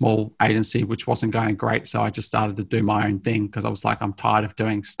at a small agency, which wasn't going great. So I just started to do my own thing because I was like, I'm tired of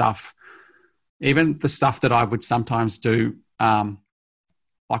doing stuff. Even the stuff that I would sometimes do,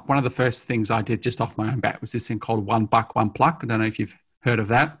 like one of the first things I did just off my own bat was this thing called One Buck, One Pluck. I don't know if you've heard of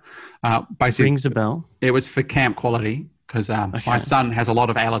that. Basically, rings a bell. It was for camp quality because my son has a lot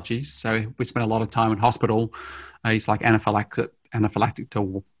of allergies. So we spent a lot of time in hospital. He's like anaphylactic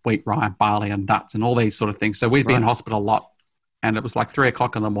to wheat, rye, barley and nuts and all these sort of things. So we'd be in hospital a lot. And it was like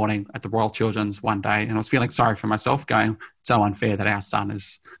 3:00 in the morning at the Royal Children's one day. And I was feeling sorry for myself, going, it's so unfair that our son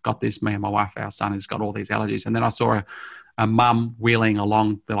has got this, me and my wife, our son has got all these allergies. And then I saw a mum wheeling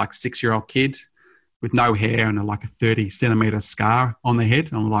along the 6-year-old kid with no hair and a 30 centimetre scar on the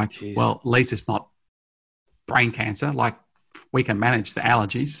head. And I'm like, jeez. Well, at least it's not brain cancer. Like, we can manage the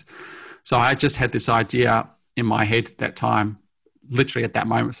allergies. So I just had this idea in my head at that time, literally at that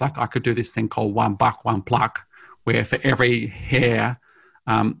moment. It's like I could do this thing called One Buck, One Pluck, where for every hair,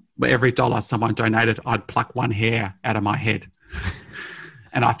 every dollar someone donated, I'd pluck one hair out of my head.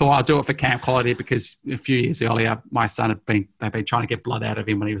 And I thought I'd do it for camp quality because a few years earlier, my son they'd been trying to get blood out of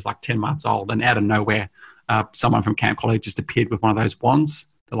him when he was 10 months old. And out of nowhere, someone from camp quality just appeared with one of those wands,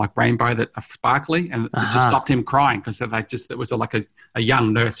 they're rainbow that are sparkly, and it just stopped him crying because it was a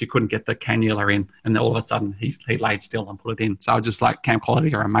young nurse who couldn't get the cannula in, and all of a sudden he laid still and put it in. So I was just like, camp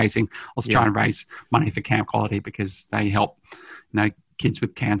quality are amazing. Let's try and raise money for camp quality because they help, kids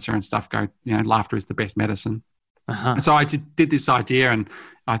with cancer and stuff go, laughter is the best medicine. And so I did this idea and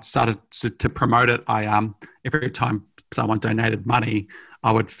I started to promote it. Every time someone donated money,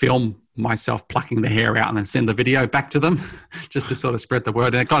 I would film myself plucking the hair out and then send the video back to them just to sort of spread the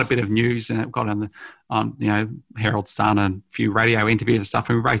word. And it got a bit of news and it got on Herald Sun and a few radio interviews and stuff,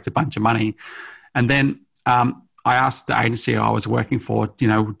 and we raised a bunch of money. And then I asked the agency I was working for,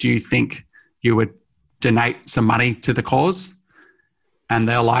 do you think you would donate some money to the cause? And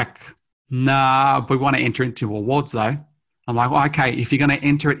they're like, nah, we want to enter into awards though. I'm like, well, okay, if you're going to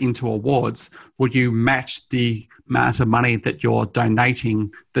enter it into awards, would you match the amount of money that you're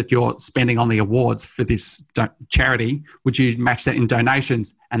donating, that you're spending on the awards for this charity? Would you match that in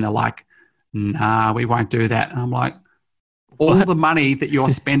donations? And they're like, nah, we won't do that. And I'm like, all the money that you're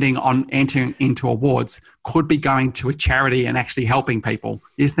spending on entering into awards could be going to a charity and actually helping people.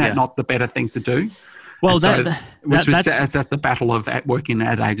 Isn't that not the better thing to do? Well, that's the battle of working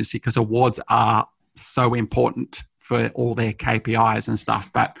at an agency, because awards are so important for all their KPIs and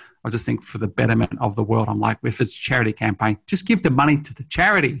stuff. But I just think for the betterment of the world, I'm like, if it's a charity campaign, just give the money to the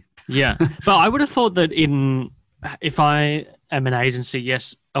charity. Yeah. But I would have thought that if I am an agency,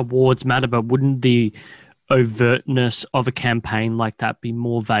 yes, awards matter, but wouldn't the overtness of a campaign like that be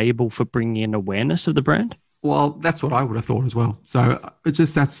more valuable for bringing in awareness of the brand? Well, that's what I would have thought as well. So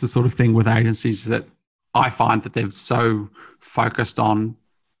that's the sort of thing with agencies that I find that they're so focused on,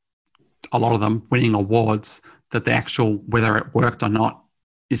 a lot of them winning awards, that the actual, whether it worked or not,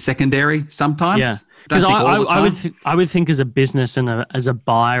 is secondary sometimes. Yeah, because I would think as a business and as a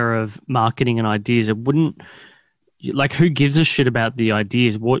buyer of marketing and ideas, it wouldn't, like, who gives a shit about the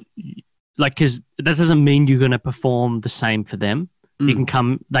ideas? Because that doesn't mean you're going to perform the same for them.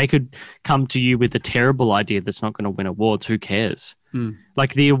 They could come to you with a terrible idea that's not going to win awards. Who cares?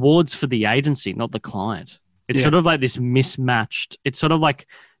 Like, the awards for the agency, not the client. It's sort of like this mismatched. It's sort of like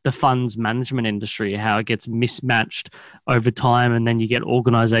the funds management industry, how it gets mismatched over time. And then you get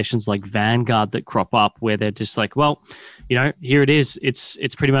organizations like Vanguard that crop up where they're just like, well, here it is.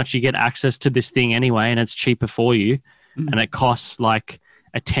 It's pretty much you get access to this thing anyway, and it's cheaper for you. And it costs like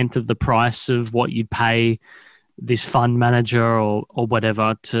 1/10 of the price of what you'd pay this fund manager or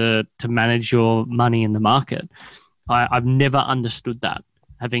whatever to manage your money in the market. I've never understood that,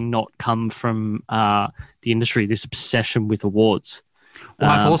 having not come from the industry, this obsession with awards. Well,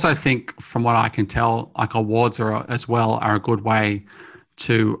 I also think, from what I can tell, like, awards are a good way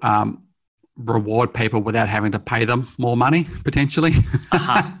to reward people without having to pay them more money, potentially.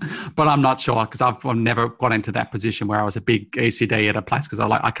 But I'm not sure, because I've never got into that position where I was a big ECD at a place, because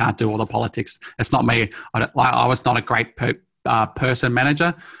I can't do all the politics. It's not me. I was not a great person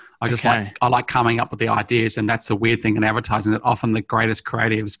manager. I like coming up with the ideas, and that's the weird thing in advertising, that often the greatest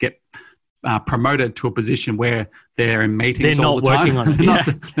creatives get promoted to a position where they're in meetings all the time.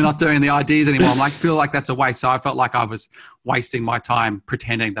 They're not doing the ideas anymore. I feel like that's a waste. So I felt like I was wasting my time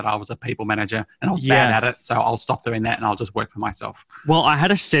pretending that I was a people manager, and I was bad at it. So I'll stop doing that and I'll just work for myself. Well, I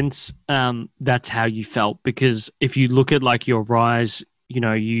had a sense that's how you felt, because if you look at like your rise,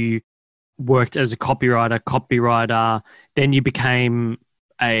 you worked as a copywriter, then you became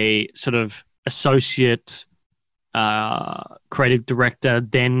a sort of associate creative director,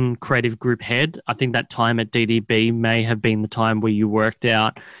 then creative group head. I think that time at DDB may have been the time where you worked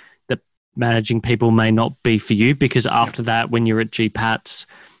out that managing people may not be for you, because after that, when you're at GPATS,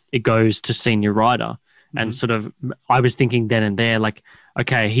 it goes to senior writer. And sort of, I was thinking then and there, like,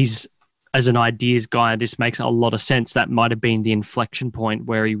 okay, he's, as an ideas guy, this makes a lot of sense. That might have been the inflection point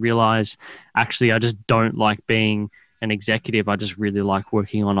where he realized, actually, I just don't like being an executive. I just really like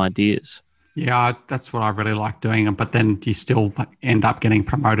working on ideas. Yeah, that's what I really like doing. But then you still end up getting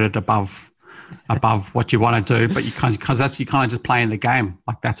promoted above what you want to do. But you kind of just playing the game.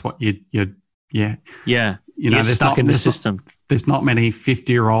 Like, that's what you're You're stuck in the system. There's not many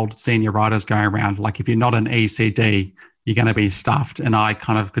 50-year-old senior writers going around. Like, if you're not an ECD, you're going to be stuffed. And I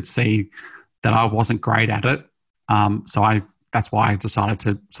kind of could see that I wasn't great at it. So that's why I decided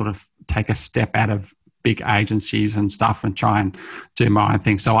to sort of take a step out of big agencies and stuff and try and do my own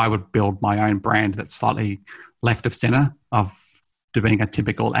thing. So I would build my own brand that's slightly left of center of doing a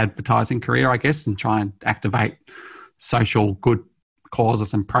typical advertising career, I guess, and try and activate social good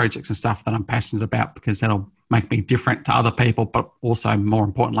causes and projects and stuff that I'm passionate about, because that'll make me different to other people. But also, more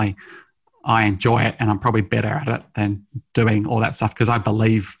importantly, I enjoy it, and I'm probably better at it than doing all that stuff, because I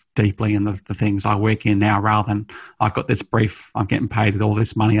believe deeply in the things I work in now, rather than I've got this brief, I'm getting paid all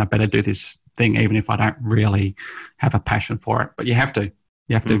this money, I better do this thing, even if I don't really have a passion for it. But you have to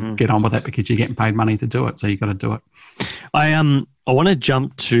get on with it, because you're getting paid money to do it. So you got to do it. I want to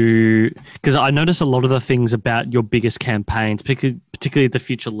jump to, because I notice a lot of the things about your biggest campaigns, particularly the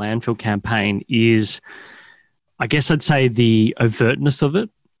Future Landfill campaign, is, I guess I'd say, the overtness of it.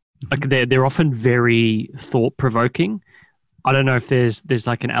 Like, they're often very thought provoking. I don't know if there's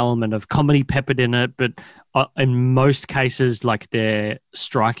like an element of comedy peppered in it, but in most cases, like, they're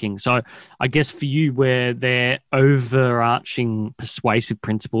striking. So I guess for you, where they're overarching persuasive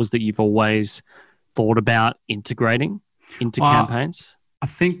principles that you've always thought about integrating into campaigns? I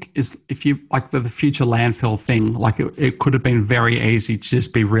think if you like the Future Landfill thing, like, it could have been very easy to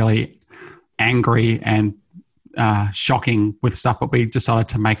just be really angry and shocking with stuff, but we decided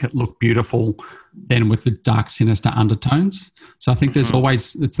to make it look beautiful then with the dark, sinister undertones. So I think there's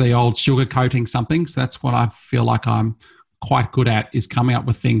always, it's the old sugarcoating something. So that's what I feel like I'm quite good at, is coming up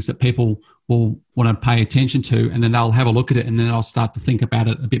with things that people will want to pay attention to, and then they'll have a look at it, and then I'll start to think about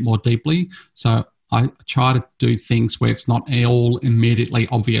it a bit more deeply. So I try to do things where it's not all immediately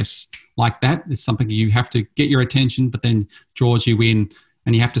obvious like that. It's something you have to get your attention, but then draws you in,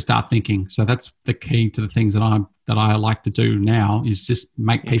 and you have to start thinking. So that's the key to the things that I like to do now, is just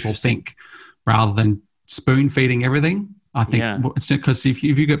make people think rather than spoon feeding everything. I think it's because if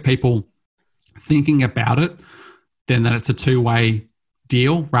you get people thinking about it, then it's a two-way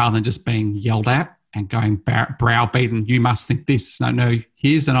deal rather than just being yelled at and going browbeaten. You must think this. No,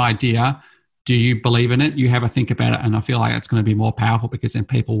 here's an idea. do you believe in it? You have a think about it. And I feel like it's going to be more powerful because then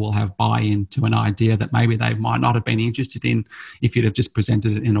people will have buy-in to an idea that maybe they might not have been interested in if you'd have just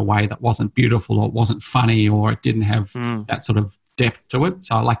presented it in a way that wasn't beautiful or it wasn't funny or it didn't have that sort of depth to it.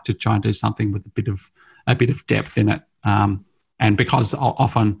 So I like to try and do something with a bit of depth in it. And because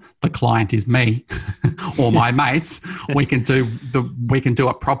often the client is me or my mates, we can do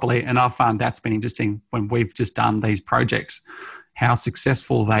it properly. And I found that's been interesting when we've just done these projects, how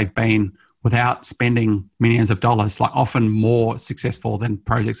successful they've been without spending millions of dollars, like often more successful than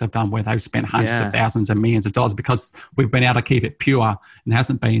projects I've done where they've spent hundreds of thousands and millions of dollars because we've been able to keep it pure and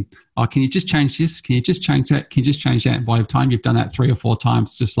hasn't been, oh, can you just change this? Can you just change that? Can you just change that? And by the time you've done that 3 or 4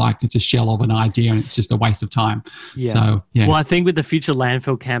 times, it's just like it's a shell of an idea and it's just a waste of time. Yeah. So, yeah. Well, I think with the Future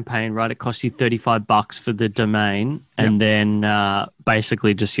Landfill campaign, right, it costs you $35 for the domain and then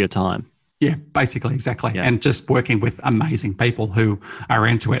basically just your time. Yeah, basically, exactly. Yeah. And just working with amazing people who are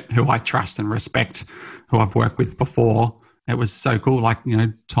into it, who I trust and respect, who I've worked with before. It was so cool. Like,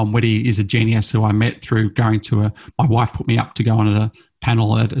 Tom Whitty is a genius who I met through going to my wife put me up to go on a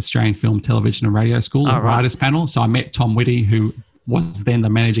panel at Australian Film, Television and Radio School, a writers panel. So I met Tom Whitty, who was then the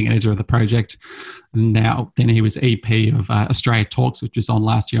managing editor of the project. Then he was EP of Australia Talks, which was on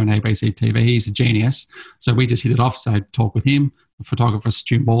last year on ABC TV. He's a genius. So we just hit it off. So I talked with him. Photographer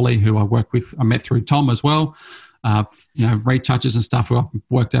Stu Morley, who I work with, I met through Tom as well. Retouchers and stuff who I've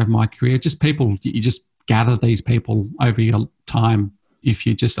worked over my career. Just people, you just gather these people over your time if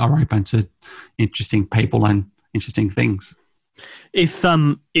you just are open to interesting people and interesting things.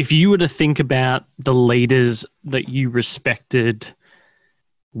 If you were to think about the leaders that you respected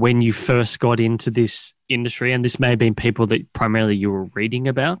when you first got into this industry, and this may have been people that primarily you were reading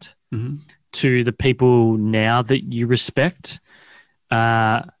about, to the people now that you respect,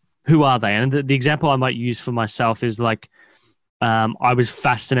 who are they? And the example I might use for myself is like, I was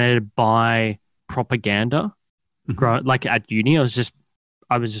fascinated by propaganda. Like at uni, I was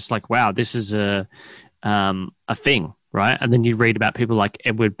just like, wow, this is a thing, right? And then you read about people like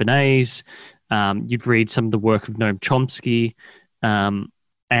Edward Bernays, you'd read some of the work of Noam Chomsky,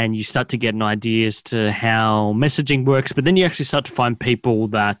 and you start to get an idea as to how messaging works. But then you actually start to find people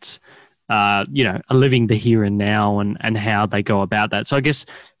that are living the here and now and how they go about that. So I guess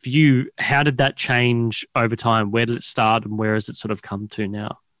for you, how did that change over time? Where did it start and where has it sort of come to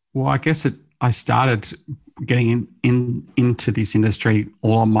now? Well, I guess I started getting into this industry.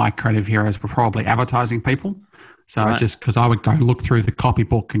 All of my creative heroes were probably advertising people. So just because I would go look through the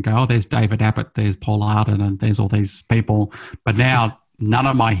copybook and go, oh, there's David Abbott, there's Paul Arden, and there's all these people. But now none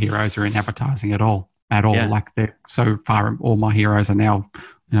of my heroes are in advertising at all. Yeah. Like they're so far, all my heroes are now,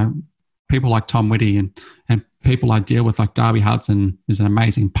 people like Tom Whitty and people I deal with, like Darby Hudson is an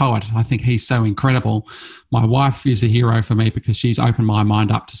amazing poet. I think he's so incredible. My wife is a hero for me because she's opened my mind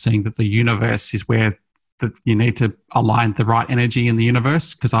up to seeing that the universe is where you need to align the right energy in the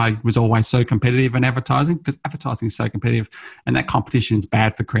universe, because I was always so competitive in advertising, because advertising is so competitive and that competition is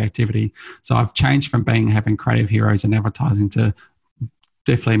bad for creativity. So I've changed from having creative heroes in advertising to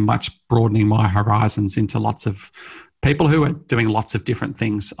definitely much broadening my horizons into lots of people who are doing lots of different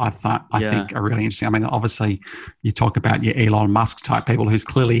things. I think are really interesting. I mean, obviously you talk about your Elon Musk type people who's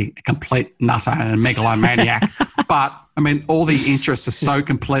clearly a complete nutter and a megalomaniac, but I mean, all the interests are so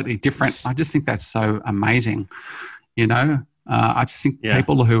completely different. I just think that's so amazing. I just think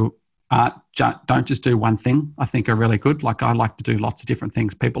people who don't just do one thing, I think are really good. Like I like to do lots of different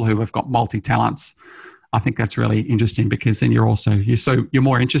things. People who have got multi-talents, I think that's really interesting because then you're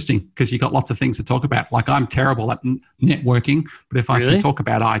more interesting because you've got lots of things to talk about. Like I'm terrible at networking, but if I can talk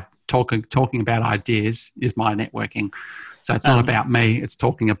about talking about ideas is my networking. So it's not about me. It's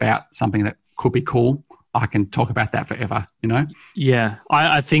talking about something that could be cool. I can talk about that forever, Yeah,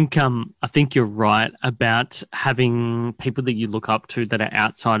 I think you're right about having people that you look up to that are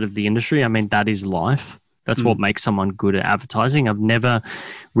outside of the industry. I mean, that is life. That's what makes someone good at advertising. I've never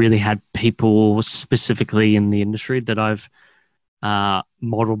really had people specifically in the industry that I've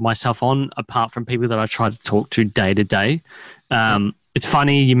modeled myself on, apart from people that I try to talk to day to day. It's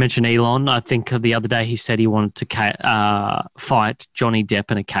funny you mentioned Elon. I think the other day he said he wanted to fight Johnny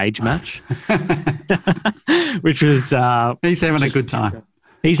Depp in a cage match, which was... he's having a good time.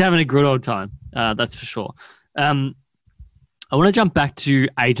 He's having a good old time, that's for sure. I want to jump back to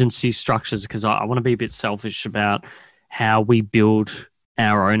agency structures because I want to be a bit selfish about how we build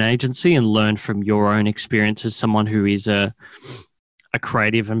our own agency and learn from your own experience as someone who is a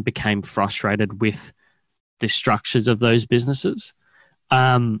creative and became frustrated with the structures of those businesses.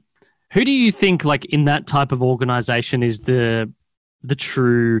 Who do you think, like in that type of organization, is the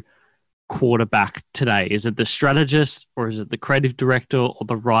true quarterback today? Is it the strategist, or is it the creative director, or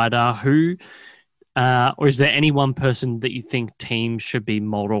the writer? Or is there any one person that you think teams should be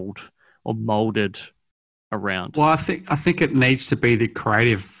modeled or molded around? Well, I think it needs to be the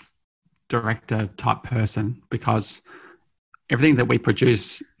creative director type person, because everything that we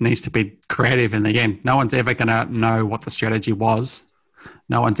produce needs to be creative in the end. No one's ever going to know what the strategy was.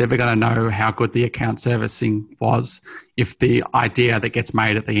 No one's ever going to know how good the account servicing was if the idea that gets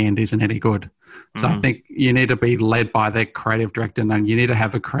made at the end isn't any good. So I think you need to be led by the creative director, and you need to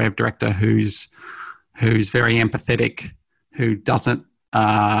have a creative director who's very empathetic, who doesn't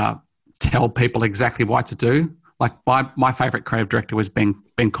tell people exactly what to do. Like my favorite creative director was Ben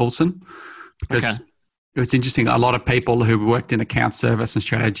Coulson, because it's interesting. A lot of people who worked in account service and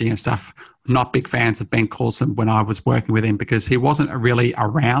strategy and stuff, not big fans of Ben Coulson when I was working with him, because he wasn't really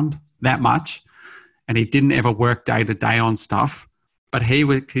around that much, and he didn't ever work day to day on stuff. But he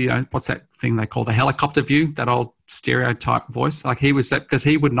would, what's that thing they call the helicopter view, that old stereotype voice? Like he was that, because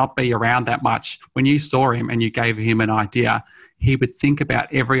he would not be around that much. When you saw him and you gave him an idea, he would think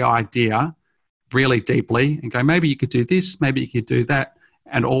about every idea really deeply and go, maybe you could do this, maybe you could do that,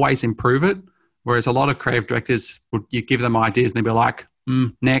 and always improve it. Whereas a lot of creative directors, you give them ideas and they'd be like,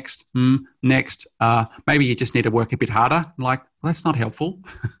 next, maybe you just need to work a bit harder. I'm like, well, that's not helpful.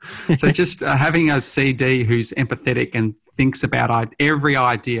 So just having a CD who's empathetic and thinks about every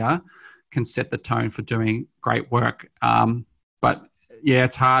idea can set the tone for doing great work. But yeah,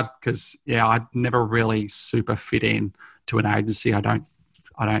 it's hard because I'd never really super fit in to an agency. I don't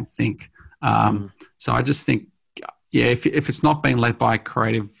think. So I just think, if it's not being led by a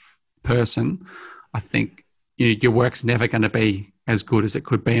creative person, I think your work's never going to be as good as it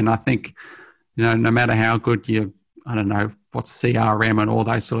could be. And I think, no matter how good what's CRM and all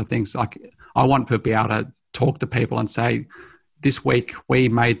those sort of things, like I want to be able to talk to people and say, this week we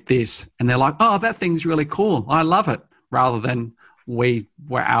made this, and they're like, oh, that thing's really cool, I love it, rather than we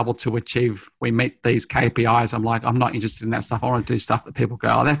were able to we meet these KPIs. I'm like, I'm not interested in that stuff. I want to do stuff that people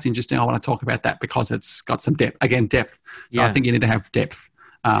go, oh, that's interesting, I want to talk about that because it's got some depth. Again, depth. So I think you need to have depth.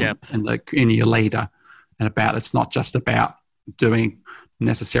 In your leader, and it's not just about doing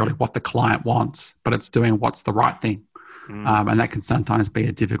necessarily what the client wants, but it's doing what's the right thing. And that can sometimes be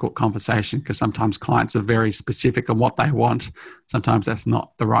a difficult conversation, because sometimes clients are very specific on what they want. Sometimes that's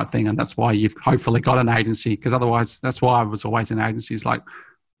not the right thing, and that's why you've hopefully got an agency, because otherwise, that's why I was always in agencies. Like,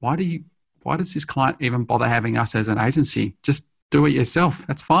 why does this client even bother having us as an agency? Just do it yourself.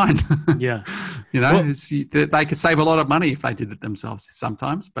 That's fine. Yeah. They could save a lot of money if they did it themselves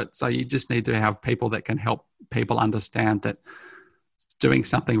sometimes. But so you just need to have people that can help people understand that doing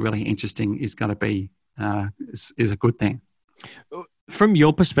something really interesting is going to be is a good thing. From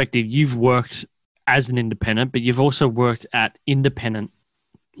your perspective, you've worked as an independent, but you've also worked at independent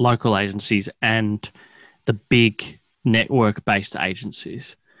local agencies and the big network-based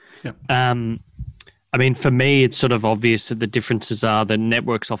agencies. Yep. I mean, for me, it's sort of obvious that the differences are the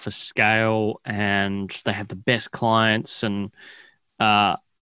networks offer scale and they have the best clients, and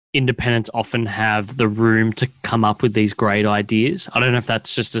independents often have the room to come up with these great ideas. I don't know if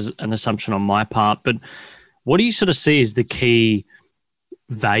that's just an assumption on my part, but what do you sort of see as the key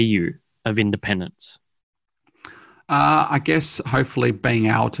value of independence? I guess hopefully being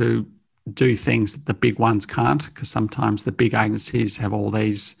able to do things that the big ones can't, because sometimes the big agencies have all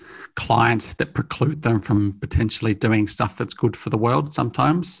these clients that preclude them from potentially doing stuff that's good for the world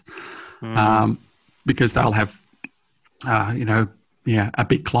sometimes, because they'll have, a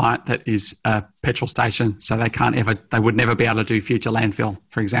big client that is a petrol station, so they would never be able to do future landfill,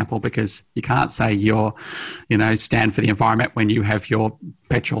 for example, because you can't say stand for the environment when you have your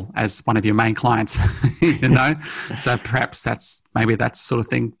petrol as one of your main clients, So perhaps that's sort of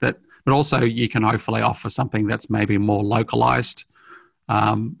thing that. But also you can hopefully offer something that's maybe more localized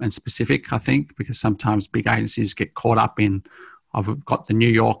and specific, I think, because sometimes big agencies get caught up in, I've got the New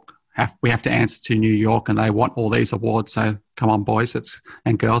York, we have to answer to New York and they want all these awards. So come on, boys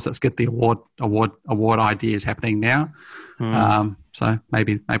and girls, let's get the award ideas happening now. So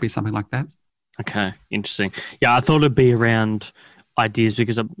maybe something like that. Okay, interesting. Yeah, I thought it'd be around ideas,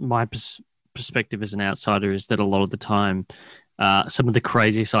 because my perspective as an outsider is that a lot of the time, some of the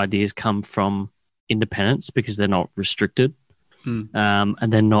craziest ideas come from independents because they're not restricted, and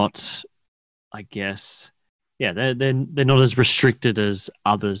they're not, I guess, they're not as restricted as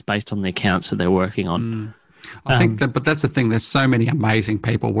others based on the accounts that they're working on. I think but that's the thing. There's so many amazing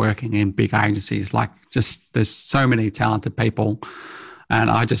people working in big agencies. There's so many talented people. And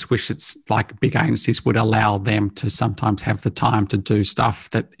I just wish it's like big agencies would allow them to sometimes have the time to do stuff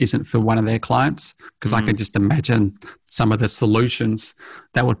that isn't for one of their clients. Because I can just imagine some of the solutions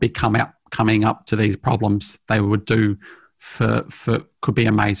that would come coming up to these problems they would do for could be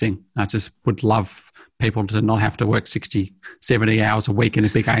amazing. I just would love people to not have to work 60, 70 hours a week in a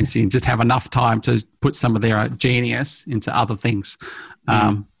big agency and just have enough time to put some of their genius into other things.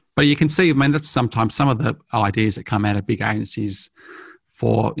 But you can see, I mean, that's sometimes some of the ideas that come out of big agencies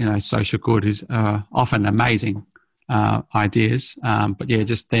for, social good is often amazing ideas. But yeah,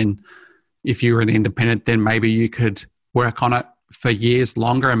 just then if you were an independent, then maybe you could work on it for years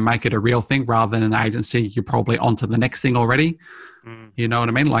longer and make it a real thing rather than an agency. You're probably on to the next thing already. You know what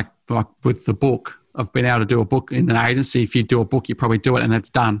I mean? Like with the book, I've been able to do a book in an agency. If you do a book, you probably do it and it's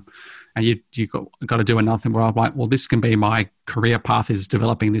done. And you got to do another thing where I'm like, well, this can be my career path, is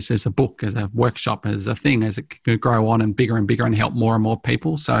developing this as a book, as a workshop, as a thing, as it can grow on and bigger and help more and more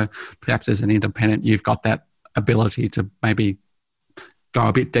people. So perhaps as an independent, you've got that ability to maybe go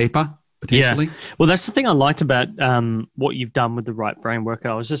a bit deeper potentially. Yeah. Well, that's the thing I liked about what you've done with the Right Brain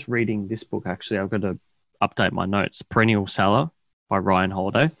Workout. I was just reading this book, actually. I've got to update my notes. Perennial Seller by Ryan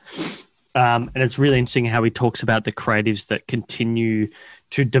Holiday. And it's really interesting how he talks about the creatives that continue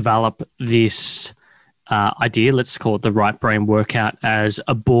to develop this idea, let's call it the Right Brain Workout, as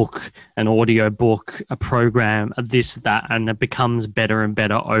a book, an audio book, a program, this, that, and it becomes better and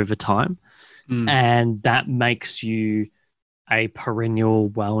better over time. And that makes you a perennial,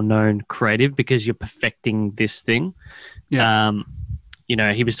 well-known creative because you're perfecting this thing. Yeah.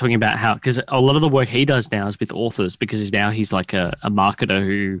 He was talking about how, because a lot of the work he does now is with authors because he's like a marketer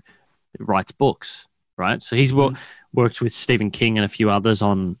who writes books, right? So he's worked with Stephen King and a few others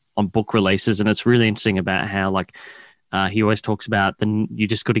on book releases, and it's really interesting about how he always talks about you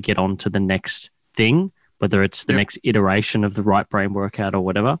just got to get on to the next thing, whether it's the next iteration of the Right Brain Workout or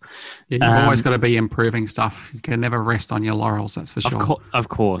whatever. Yeah, you've always got to be improving stuff. You can never rest on your laurels, that's for sure. Of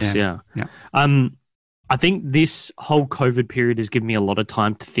course, yeah. I think this whole COVID period has given me a lot of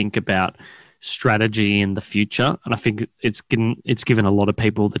time to think about strategy in the future, and I think it's given a lot of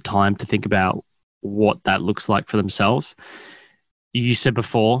people the time to think about what that looks like for themselves. You said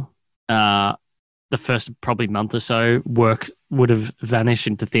before, the first probably month or so, work would have vanished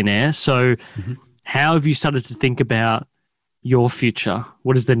into thin air. So how have you started to think about your future?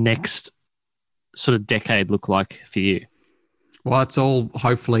 What does the next sort of decade look like for you? Well, it's all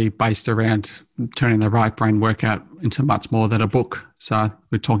hopefully based around turning the Right Brain Workout into much more than a book. So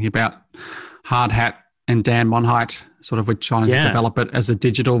we're talking about Hard Hat and Dan Monheit, sort of we're trying to develop it as a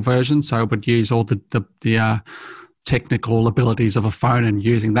digital version. So it would use all the technical abilities of a phone and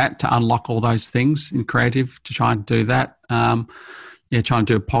using that to unlock all those things in creative to try and do that. Trying to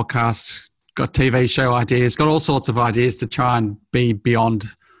do a podcast, got TV show ideas, got all sorts of ideas to try and be beyond.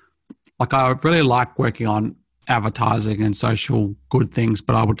 Like I really like working on advertising and social good things,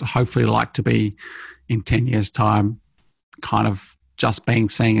 but I would hopefully like to be in 10 years' time kind of just being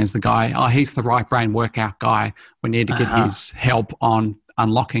seen as the guy, he's the Right Brain Workout guy. We need to get his help on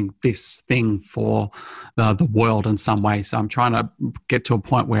unlocking this thing for the world in some way. So I'm trying to get to a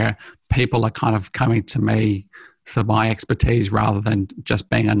point where people are kind of coming to me for my expertise rather than just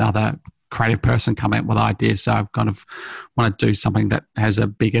being another creative person coming up with ideas. So I kind of want to do something that has a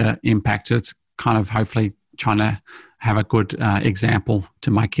bigger impact. It's kind of hopefully trying to have a good example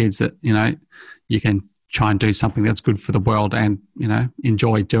to my kids that, you can try and do something that's good for the world and,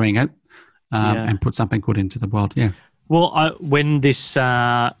 enjoy doing it and put something good into the world. Yeah. Well, when this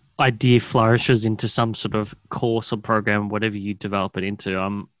idea flourishes into some sort of course or program, whatever you develop it into,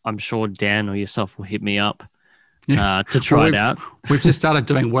 I'm sure Dan or yourself will hit me up to try it out. We've just started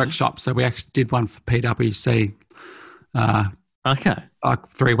doing workshops. So we actually did one for PwC. Like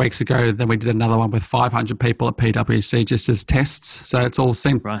 3 weeks ago. Then we did another one with 500 people at PwC just as tests. So it's all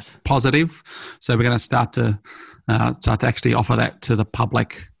seemed positive. So we're going to start to actually offer that to the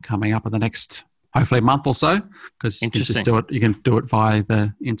public coming up in the next hopefully month or so, because you can just do it. You can do it via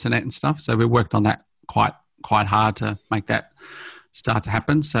the internet and stuff. So we worked on that quite hard to make that start to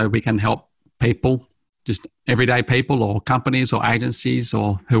happen. So we can help people, just everyday people or companies or agencies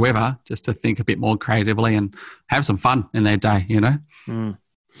or whoever, just to think a bit more creatively and have some fun in their day, All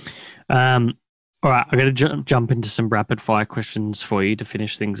right, I'm going to jump into some rapid fire questions for you to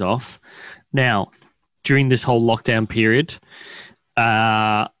finish things off. Now, during this whole lockdown period,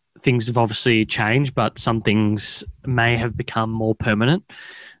 things have obviously changed, but some things may have become more permanent.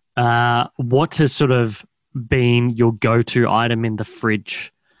 What has sort of been your go-to item in the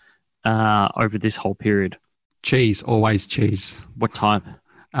fridge over this whole period? Cheese, always cheese. What type?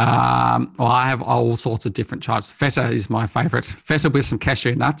 Well, I have all sorts of different types. Feta is my favorite. Feta with some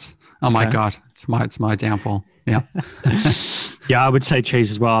cashew nuts. Oh my God, it's my downfall. Yeah. Yeah, I would say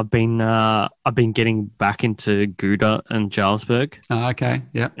cheese as well. I've been getting back into Gouda and Jarlsberg. Oh, okay.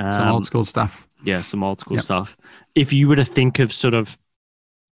 Yeah. Some old school stuff. Yeah, some old school stuff. If you were to think of sort of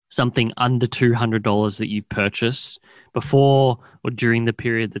something under $200 that you purchased before or during the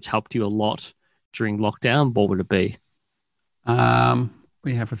period that's helped you a lot during lockdown, what would it be?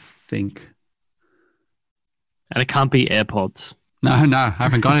 We have a think. And it can't be AirPods. No, I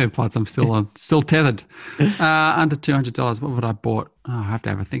haven't got AirPods. I'm still tethered. Under $200. What would I bought? Oh, I have to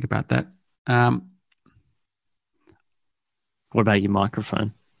have a think about that. What about your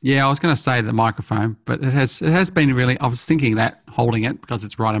microphone? Yeah, I was going to say the microphone, but it has been really. I was thinking that holding it because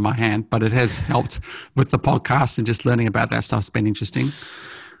it's right in my hand, but it has helped with the podcast and just learning about that stuff's been interesting.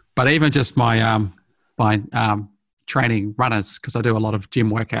 But even just my training runners, because I do a lot of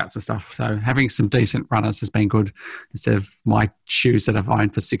gym workouts and stuff. So having some decent runners has been good instead of my shoes that I've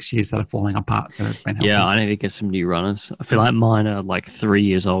owned for 6 years that are falling apart. So that's been helpful. Yeah, I need to get some new runners. I feel like mine are like 3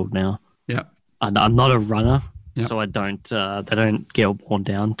 years old now. Yeah, I'm not a runner. Yep. So I don't. They don't get worn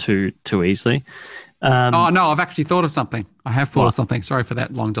down too easily. Oh no, I've actually thought of something. I have thought of something. Sorry for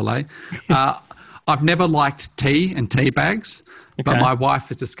that long delay. I've never liked tea and tea bags, but my wife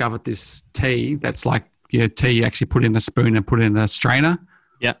has discovered this tea that's like tea you actually put in a spoon and put in a strainer.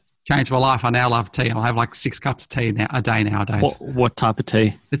 Yeah, changed my life. I now love tea. I'll have like 6 cups of tea a day nowadays. What type of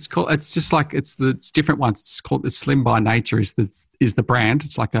tea? It's called. It's just like it's different ones. It's Slim by Nature is the brand.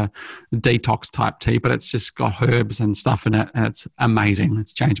 It's like a detox type tea, but it's just got herbs and stuff in it, and it's amazing.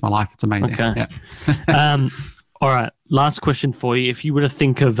 It's changed my life. It's amazing. Okay. Yeah. All right. Last question for you. If you were to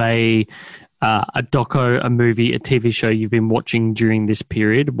think of a doco, a movie, a TV show you've been watching during this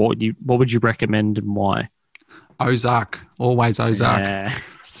period, what would you recommend and why? Ozark, always Ozark. Yeah.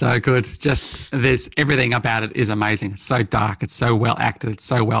 So good. There's everything about it is amazing. It's so dark. It's so well acted. It's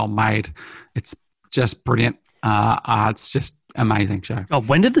so well made. It's just brilliant. It's just amazing show. Oh,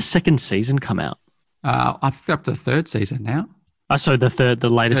 when did the second season come out? I think up to the 3rd season now. So the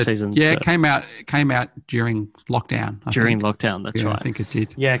latest season. Yeah, it came out during lockdown. Lockdown, that's right. I think it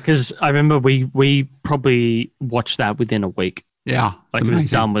did. Yeah, because I remember we probably watched that within a week. Yeah, like it was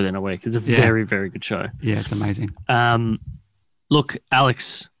done within a week. It's a very, very good show. Yeah, it's amazing. Look,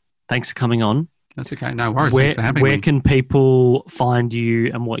 Alex, thanks for coming on. That's okay. No worries. Thanks for having me. Where can people find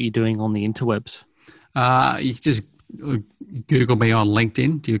you and what you're doing on the interwebs? You just Google me on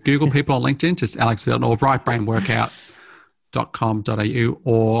LinkedIn. Do you Google people on LinkedIn? Just Alex Wadelton or rightbrainworkout.com.au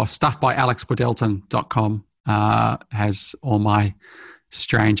or stuffbyalexwadelton.com has all my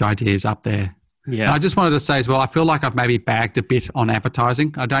strange ideas up there. Yeah. And I just wanted to say as well, I feel like I've maybe bagged a bit on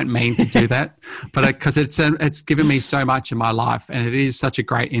advertising. I don't mean to do that, but because it's given me so much in my life and it is such a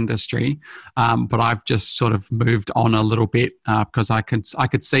great industry. But I've just sort of moved on a little bit because I could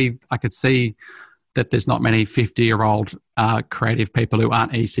see that there's not many 50-year-old creative people who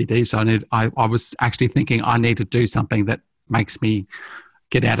aren't ECD. So I was actually thinking I need to do something that makes me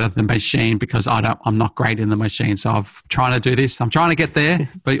get out of the machine because I'm not great in the machine. So I'm trying to do this. I'm trying to get there.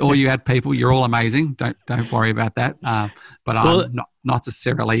 But all you ad people, you're all amazing. Don't worry about that. But I'm not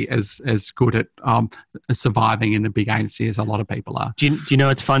necessarily as good at surviving in a big agency as a lot of people are. Do you know,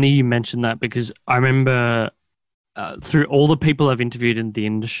 it's funny you mentioned that because I remember through all the people I've interviewed in the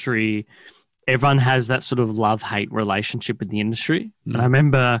industry, everyone has that sort of love-hate relationship with the industry. And I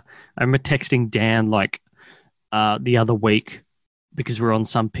remember texting Dan like the other week because we're on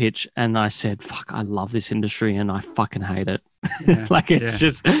some pitch and I said, fuck, I love this industry and I fucking hate it. Yeah,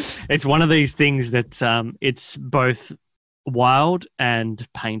 it's one of these things that it's both wild and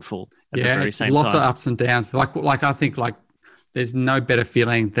painful at the very same time. Lots of ups and downs. Like I think like there's no better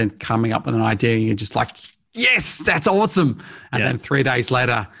feeling than coming up with an idea and you're just like, yes, that's awesome. And then 3 days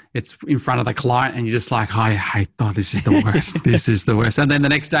later, it's in front of the client and you're just like, this is the worst. This is the worst. And then the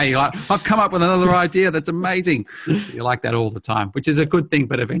next day you're like, I've come up with another idea. That's amazing. So you're like that all the time, which is a good thing.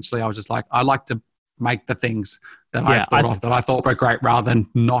 But eventually I was just like, I like to make the things that I thought were great rather than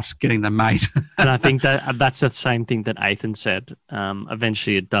not getting them made. And I think that's the same thing that Ethan said.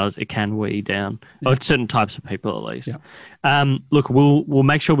 Eventually it can wear you down, or certain types of people at least. Yeah. Look, we'll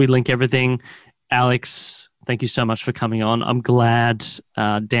make sure we link everything. Alex, thank you so much for coming on. I'm glad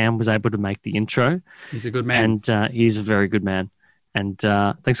Dan was able to make the intro. He's a good man. And he's a very good man. And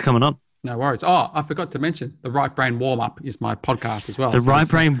thanks for coming on. No worries. Oh, I forgot to mention the Right Brain Warm-Up is my podcast as well. The Right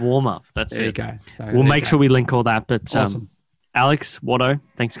Brain Warm-Up. That's there it. There you go. So we'll make sure we link all that. But awesome. Alex, Watto,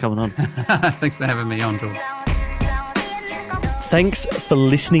 thanks for coming on. Thanks for having me on, George. Thanks for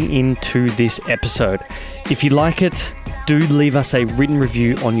listening in to this episode. If you like it, do leave us a written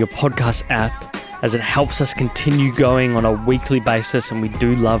review on your podcast app, as it helps us continue going on a weekly basis, and we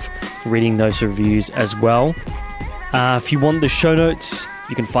do love reading those reviews as well. If you want the show notes,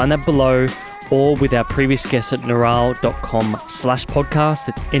 you can find that below, or with our previous guests at neural.com/podcast.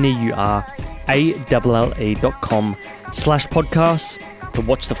 That's NEURALLE.com/podcast. To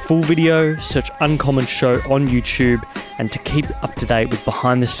watch the full video, search Uncommon Show on YouTube, and to keep up to date with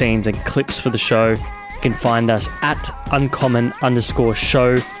behind the scenes and clips for the show, you can find us at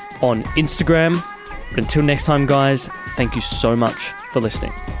uncommon_show on Instagram. But until next time, guys, thank you so much for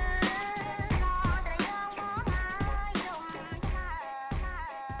listening.